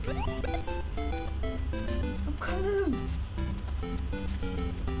 Oh, come on.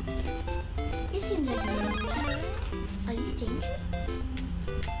 It seems like you're... Are you dangerous?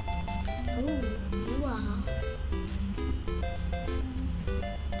 Oh, you are.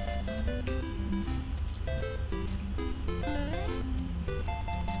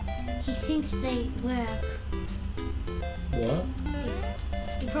 He thinks they work. What?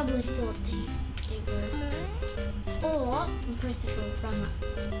 He probably thought they work. Or we press it for run up.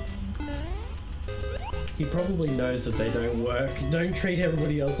 He probably knows that they don't work. Don't treat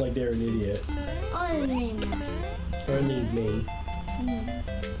everybody else like they're an idiot. Oh, man. Only me.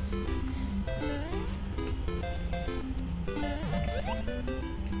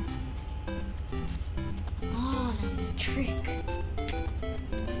 Oh, that's a trick.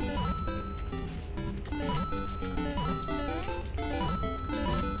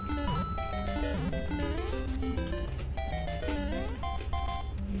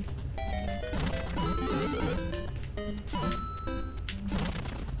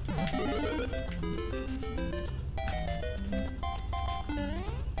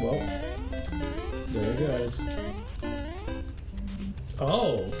 Well, there it goes.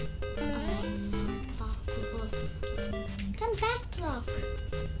 Oh! Come back, block.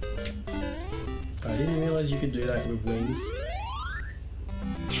 I didn't realize you could do that with wings.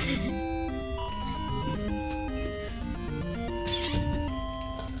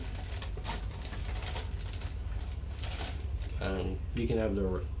 You can have the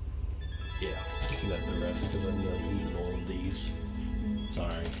yeah, you can have the rest because I nearly eaten all of these.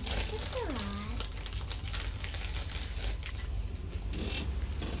 Sorry. It's alright.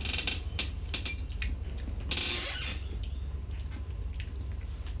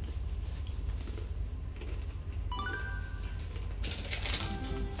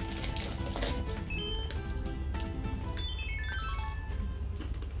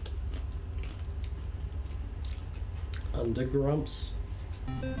 Undergrumps.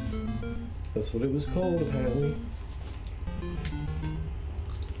 That's what it was called, apparently.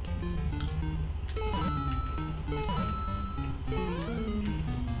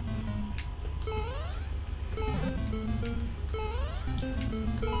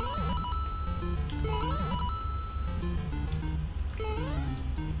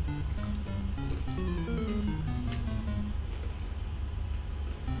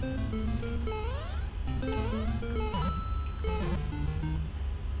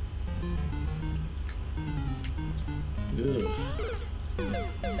 Ugh.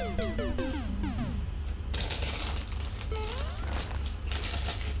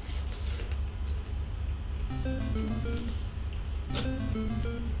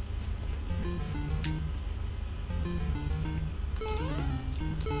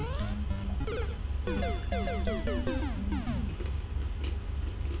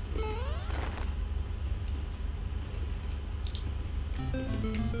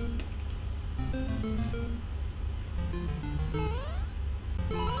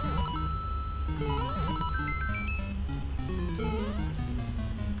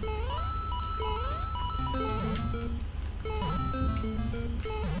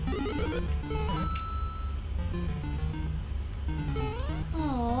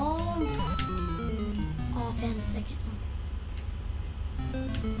 Oh, I found the second one.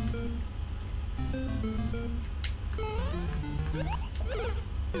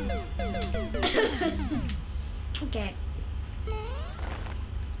 Okay.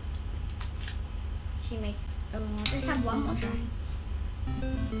 She makes. Just have one more try.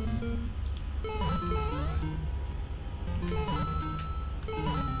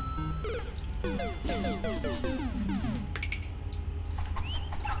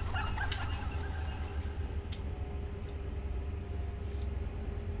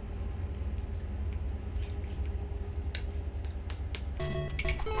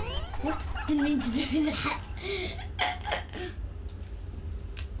 What? Didn't mean to do that.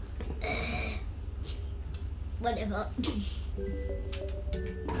 Whatever.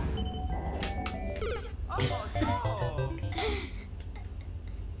 I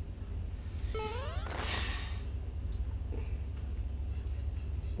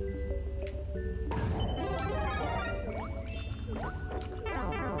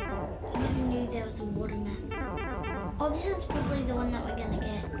never knew there was a watermelon. Oh, this is probably the one that we're gonna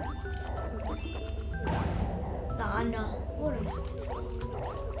get. The underwater melons.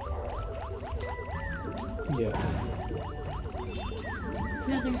 Yeah. It's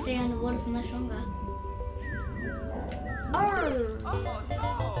not gonna stay underwater for much longer. Oh!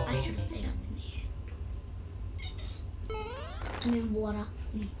 I should have stayed up in the air. I'm in water.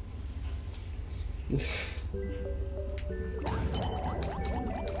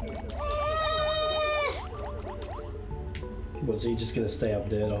 Was he just gonna stay up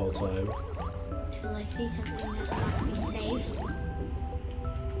there the whole time? Till I see something that might be safe.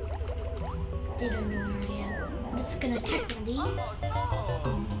 They don't know where I am. I'm just gonna check on these.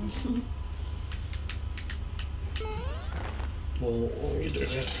 Well, all you do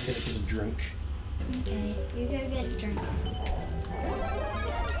is get a drink. Okay, you go get a drink.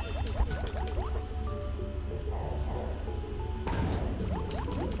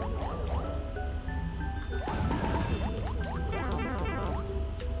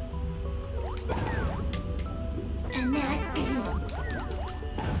 And then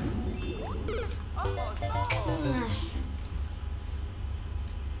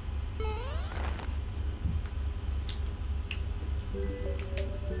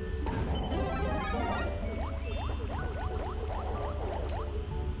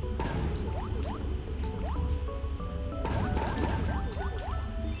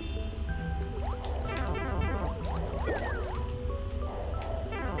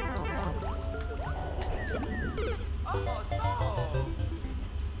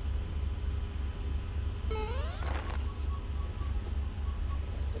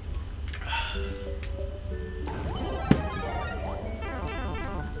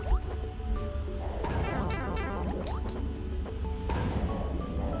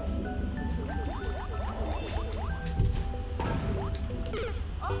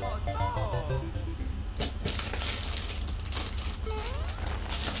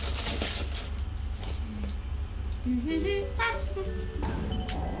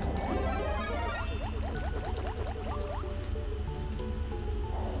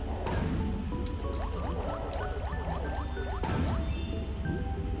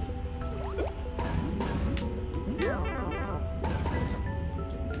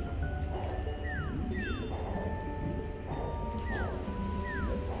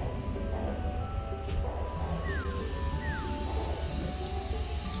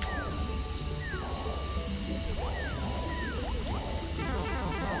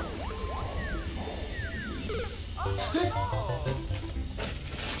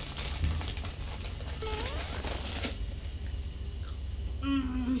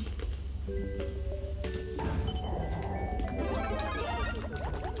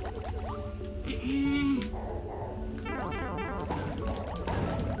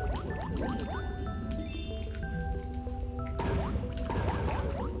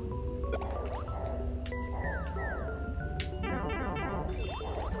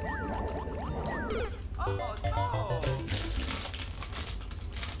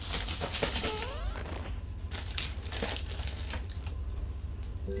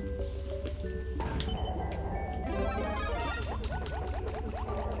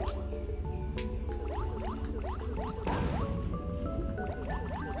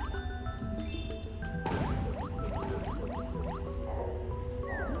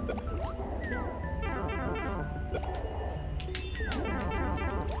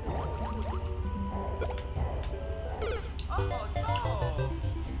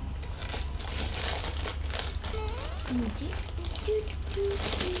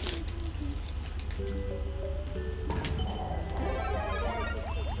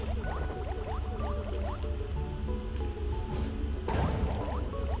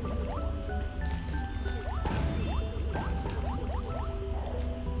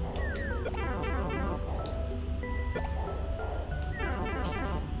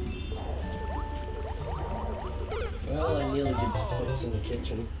Well, I nearly did spots in the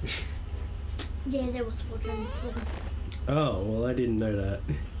kitchen. Yeah, there was water on the floor. Oh, well, I didn't know that.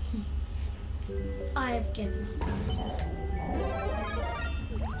 I have given up on this.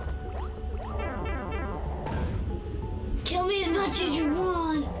 Kill me as much as you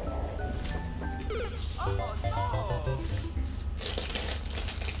want.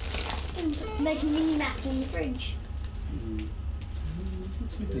 Make a mini map in the fridge.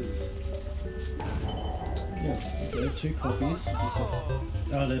 Looks like there's... Yeah, there are 2 copies.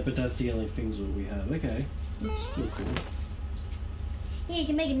 Oh, no, but that's the only things that we have. Okay, that's still cool. Yeah, you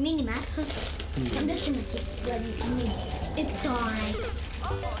can make a mini map. I'm just gonna keep ready to meet. It's time.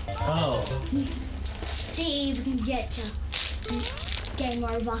 Oh, See if we can get to game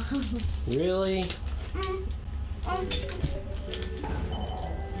over. really?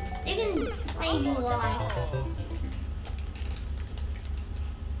 You can play if you like.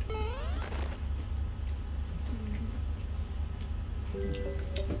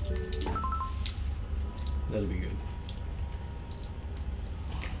 That'll be good.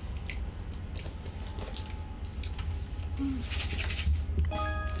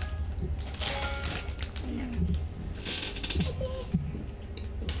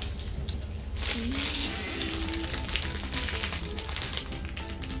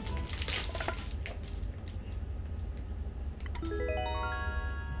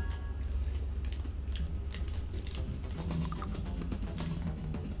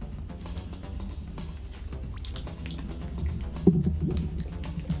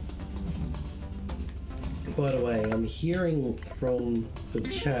 By the way, I'm hearing from the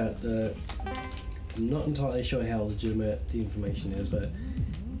chat that I'm not entirely sure how legitimate the information is, but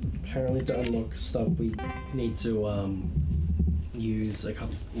apparently to unlock stuff we need to use a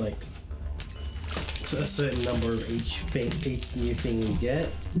couple, like a certain number of each new thing we get.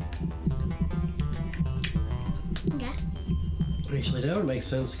 Okay. Actually, that would make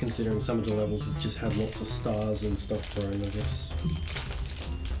sense considering some of the levels would just have lots of stars and stuff thrown, I guess.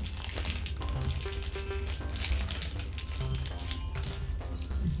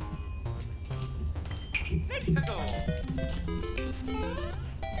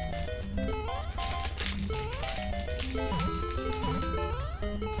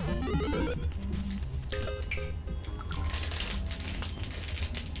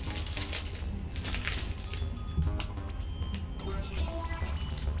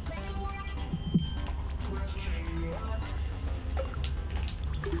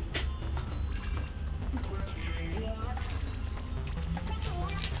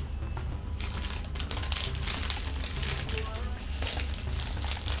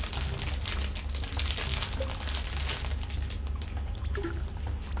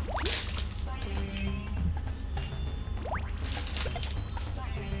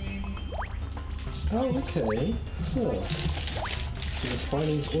 Oh, okay. Huh. So the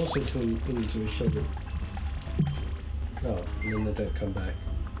spiders also come into a shovel. Oh, and then they don't come back.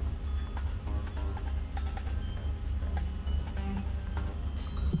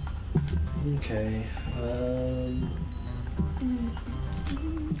 Okay.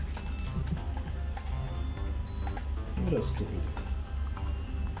 What else can we do?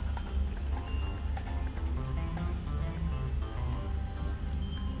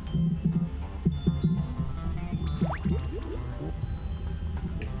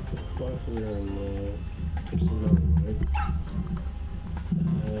 Here and there's another one.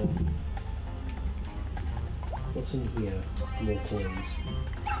 What's in here? More coins.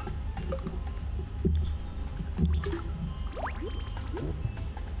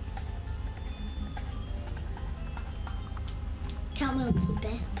 Cowmel's the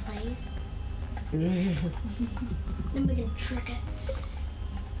best place. Then we can trick it.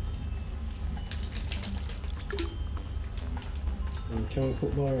 And can we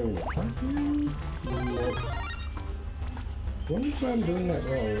put more in the pipe? Nope. wonder if I'm doing that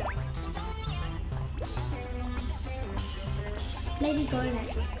wrong. Maybe go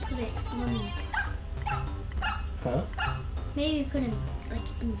like put it on. Huh? Maybe put him like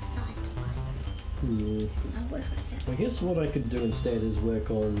inside. Hmm. I'll work like that. I guess what I could do instead is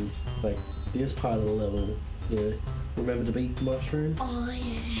work on like this part of the level. Yeah. Remember the beat mushroom? Oh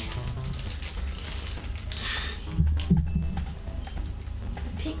yeah.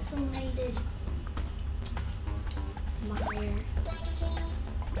 The pixelated Mario.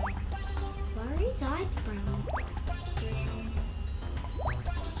 Why are his eyes brown?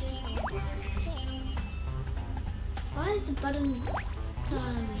 Why is the buttons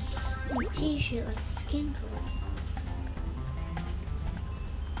on his t-shirt like skin color?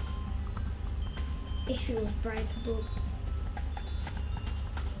 This feels breakable.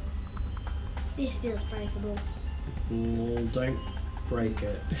 This feels breakable. Don't break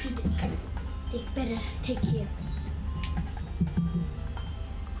it. They better take care.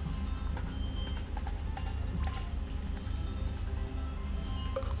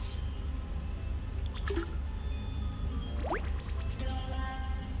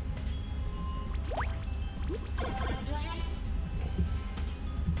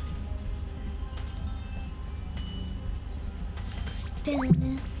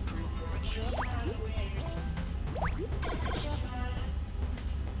 Dun.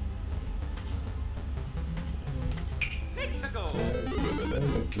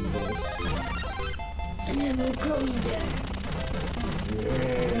 This. And then we'll go there.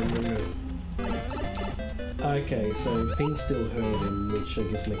 Okay, so things still hurt him, which I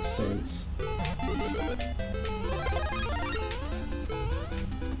guess makes sense.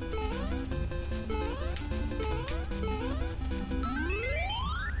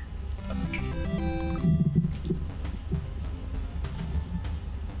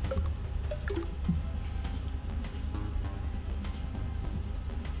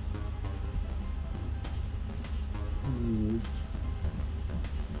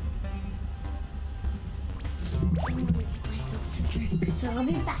 I'm gonna get myself a drink, so I'll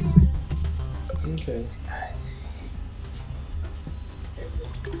be back. Okay.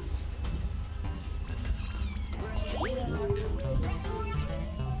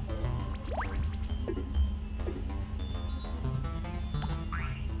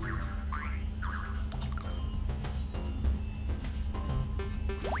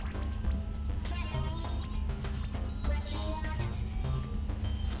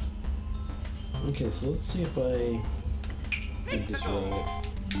 Okay, so let's see if I did this right.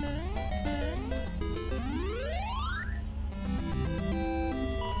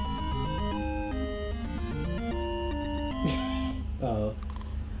 Oh,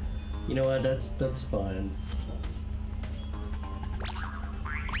 you know what? That's fine.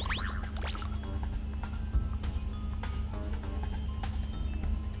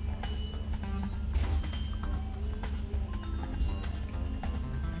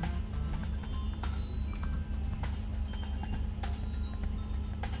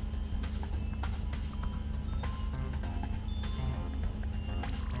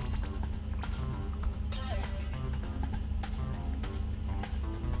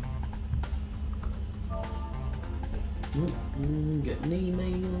 Getting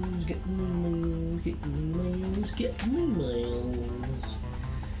emails, getting emails, getting emails, getting emails.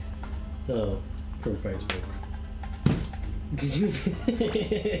 Oh, from Facebook.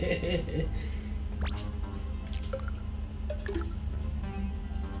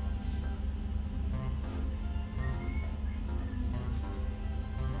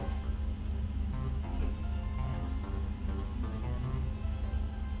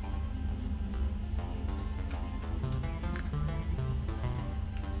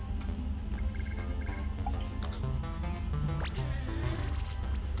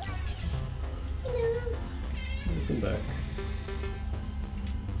 Welcome back.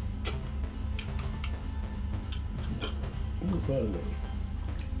 Oh, pardon me.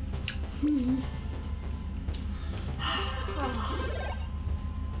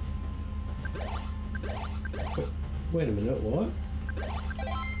 Wait a minute, what?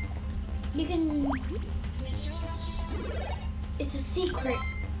 You can... It's a secret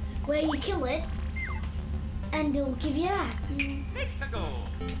where you kill it and it'll give you that.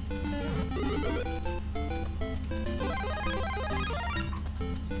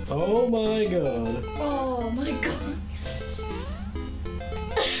 Oh my god. Oh my god.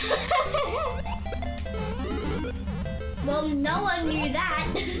 Well, no one knew that.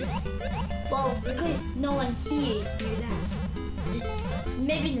 Well, because no one here knew that. Just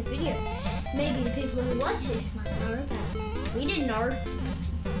maybe in the video. Maybe the people who watch this might know about it. We didn't know.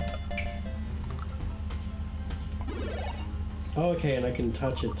 Oh, okay, and I can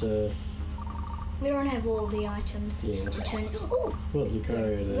touch it to. We don't have all the items Yeah. to turn it. Oh! Well,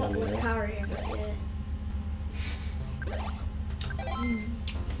 Lucario there. Got Yeah. Lucario, yeah.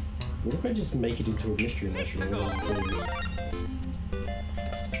 What if I just make it into a mystery mushroom?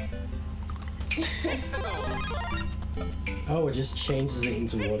 Oh, it just changes it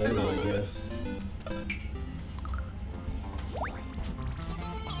into whatever, I guess.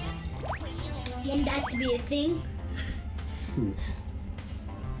 Want that to be a thing? Hmm.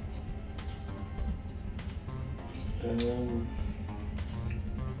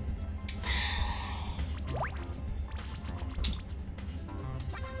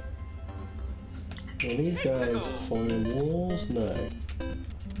 Are these guys climb walls? No.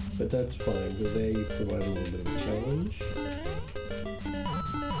 But that's fine, because they provide a little bit of a challenge.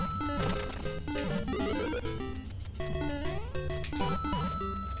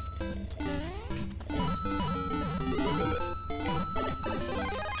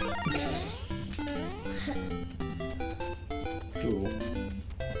 Cool.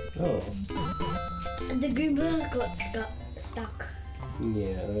 Oh. The Goomba got stuck.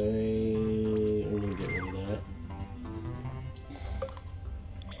 Yeah, I'm gonna get rid of that.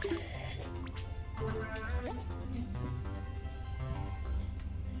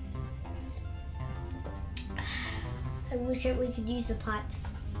 I wish that we could use the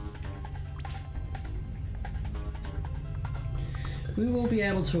pipes. We will be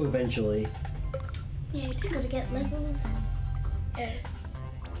able to eventually. Yeah, just gotta get levels and...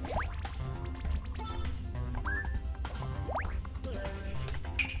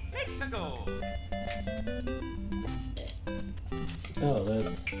 Oh, that.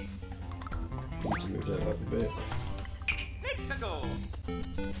 Need to move that up a bit.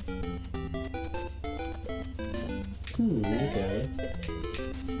 Okay.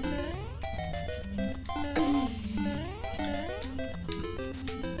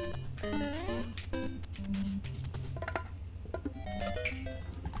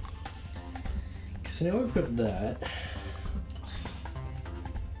 So now we've got that.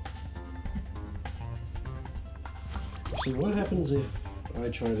 So what happens if I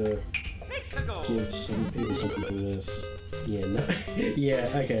try to give some people something from this? Yeah, no. Yeah,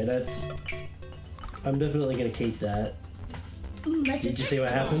 okay, that's... I'm definitely gonna keep that. Did you see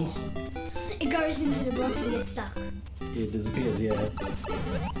what happens? It goes into the block and gets stuck. It disappears, yeah.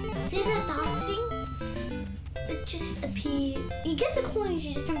 See the dark thing? It just appears. You get the coins,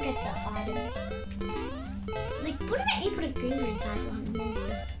 you just don't get the item. Like, what about you put a Goomba inside one and then you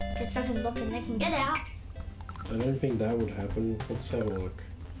just get stuck in the block and they can get out? I don't think that would happen. Let's have a look.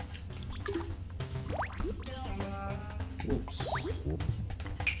 Oops.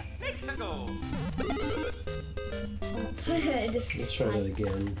 Let's try that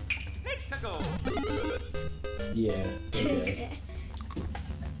again. Yeah, okay.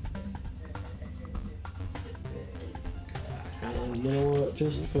 And you know what?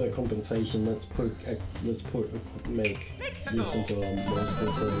 Just for compensation, let's make this into a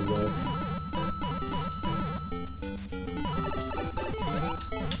multiple player work.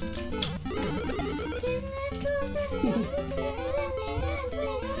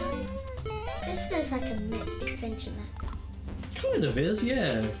 This is like a adventure map. Kind of is,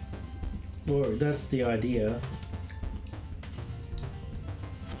 yeah. Or that's the idea.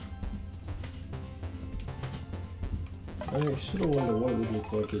 I sort of wonder what it would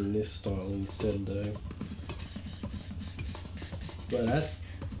look like in this style instead, though. But that's...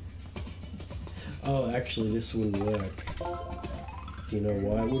 Oh, actually, this wouldn't work. Do you know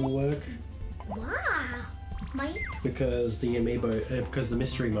why it wouldn't work? Wow. Because the amiibo... because the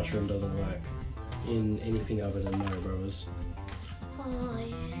mystery mushroom doesn't work in anything other than Mario Bros. Oh,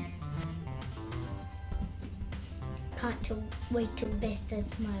 yeah. Can't wait till Beth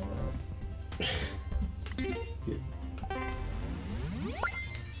does my world. Yeah.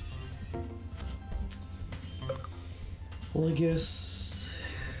 Well, I guess...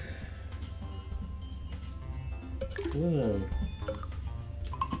 I don't know.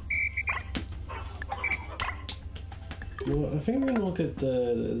 Well, I think I'm gonna look at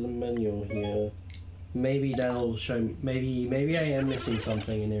the manual here. Maybe that'll show... Maybe I am missing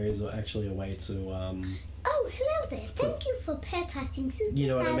something and there is actually a way to, Oh, hello there. Thank you for passing Super you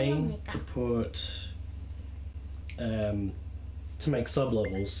know what I Mario mean? Maker. To put... to make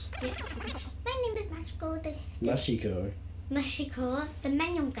sub-levels. Yeah. My name is Mashiko. Mashiko, the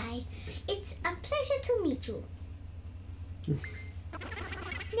manual guide. It's a pleasure to meet you.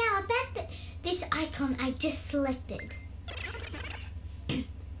 Now, about this icon I just selected.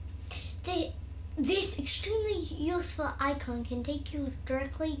 This extremely useful icon can take you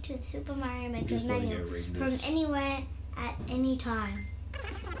directly to the Super Mario Maker Just let me menu go read from this. anywhere at any time.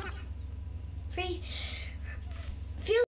 Free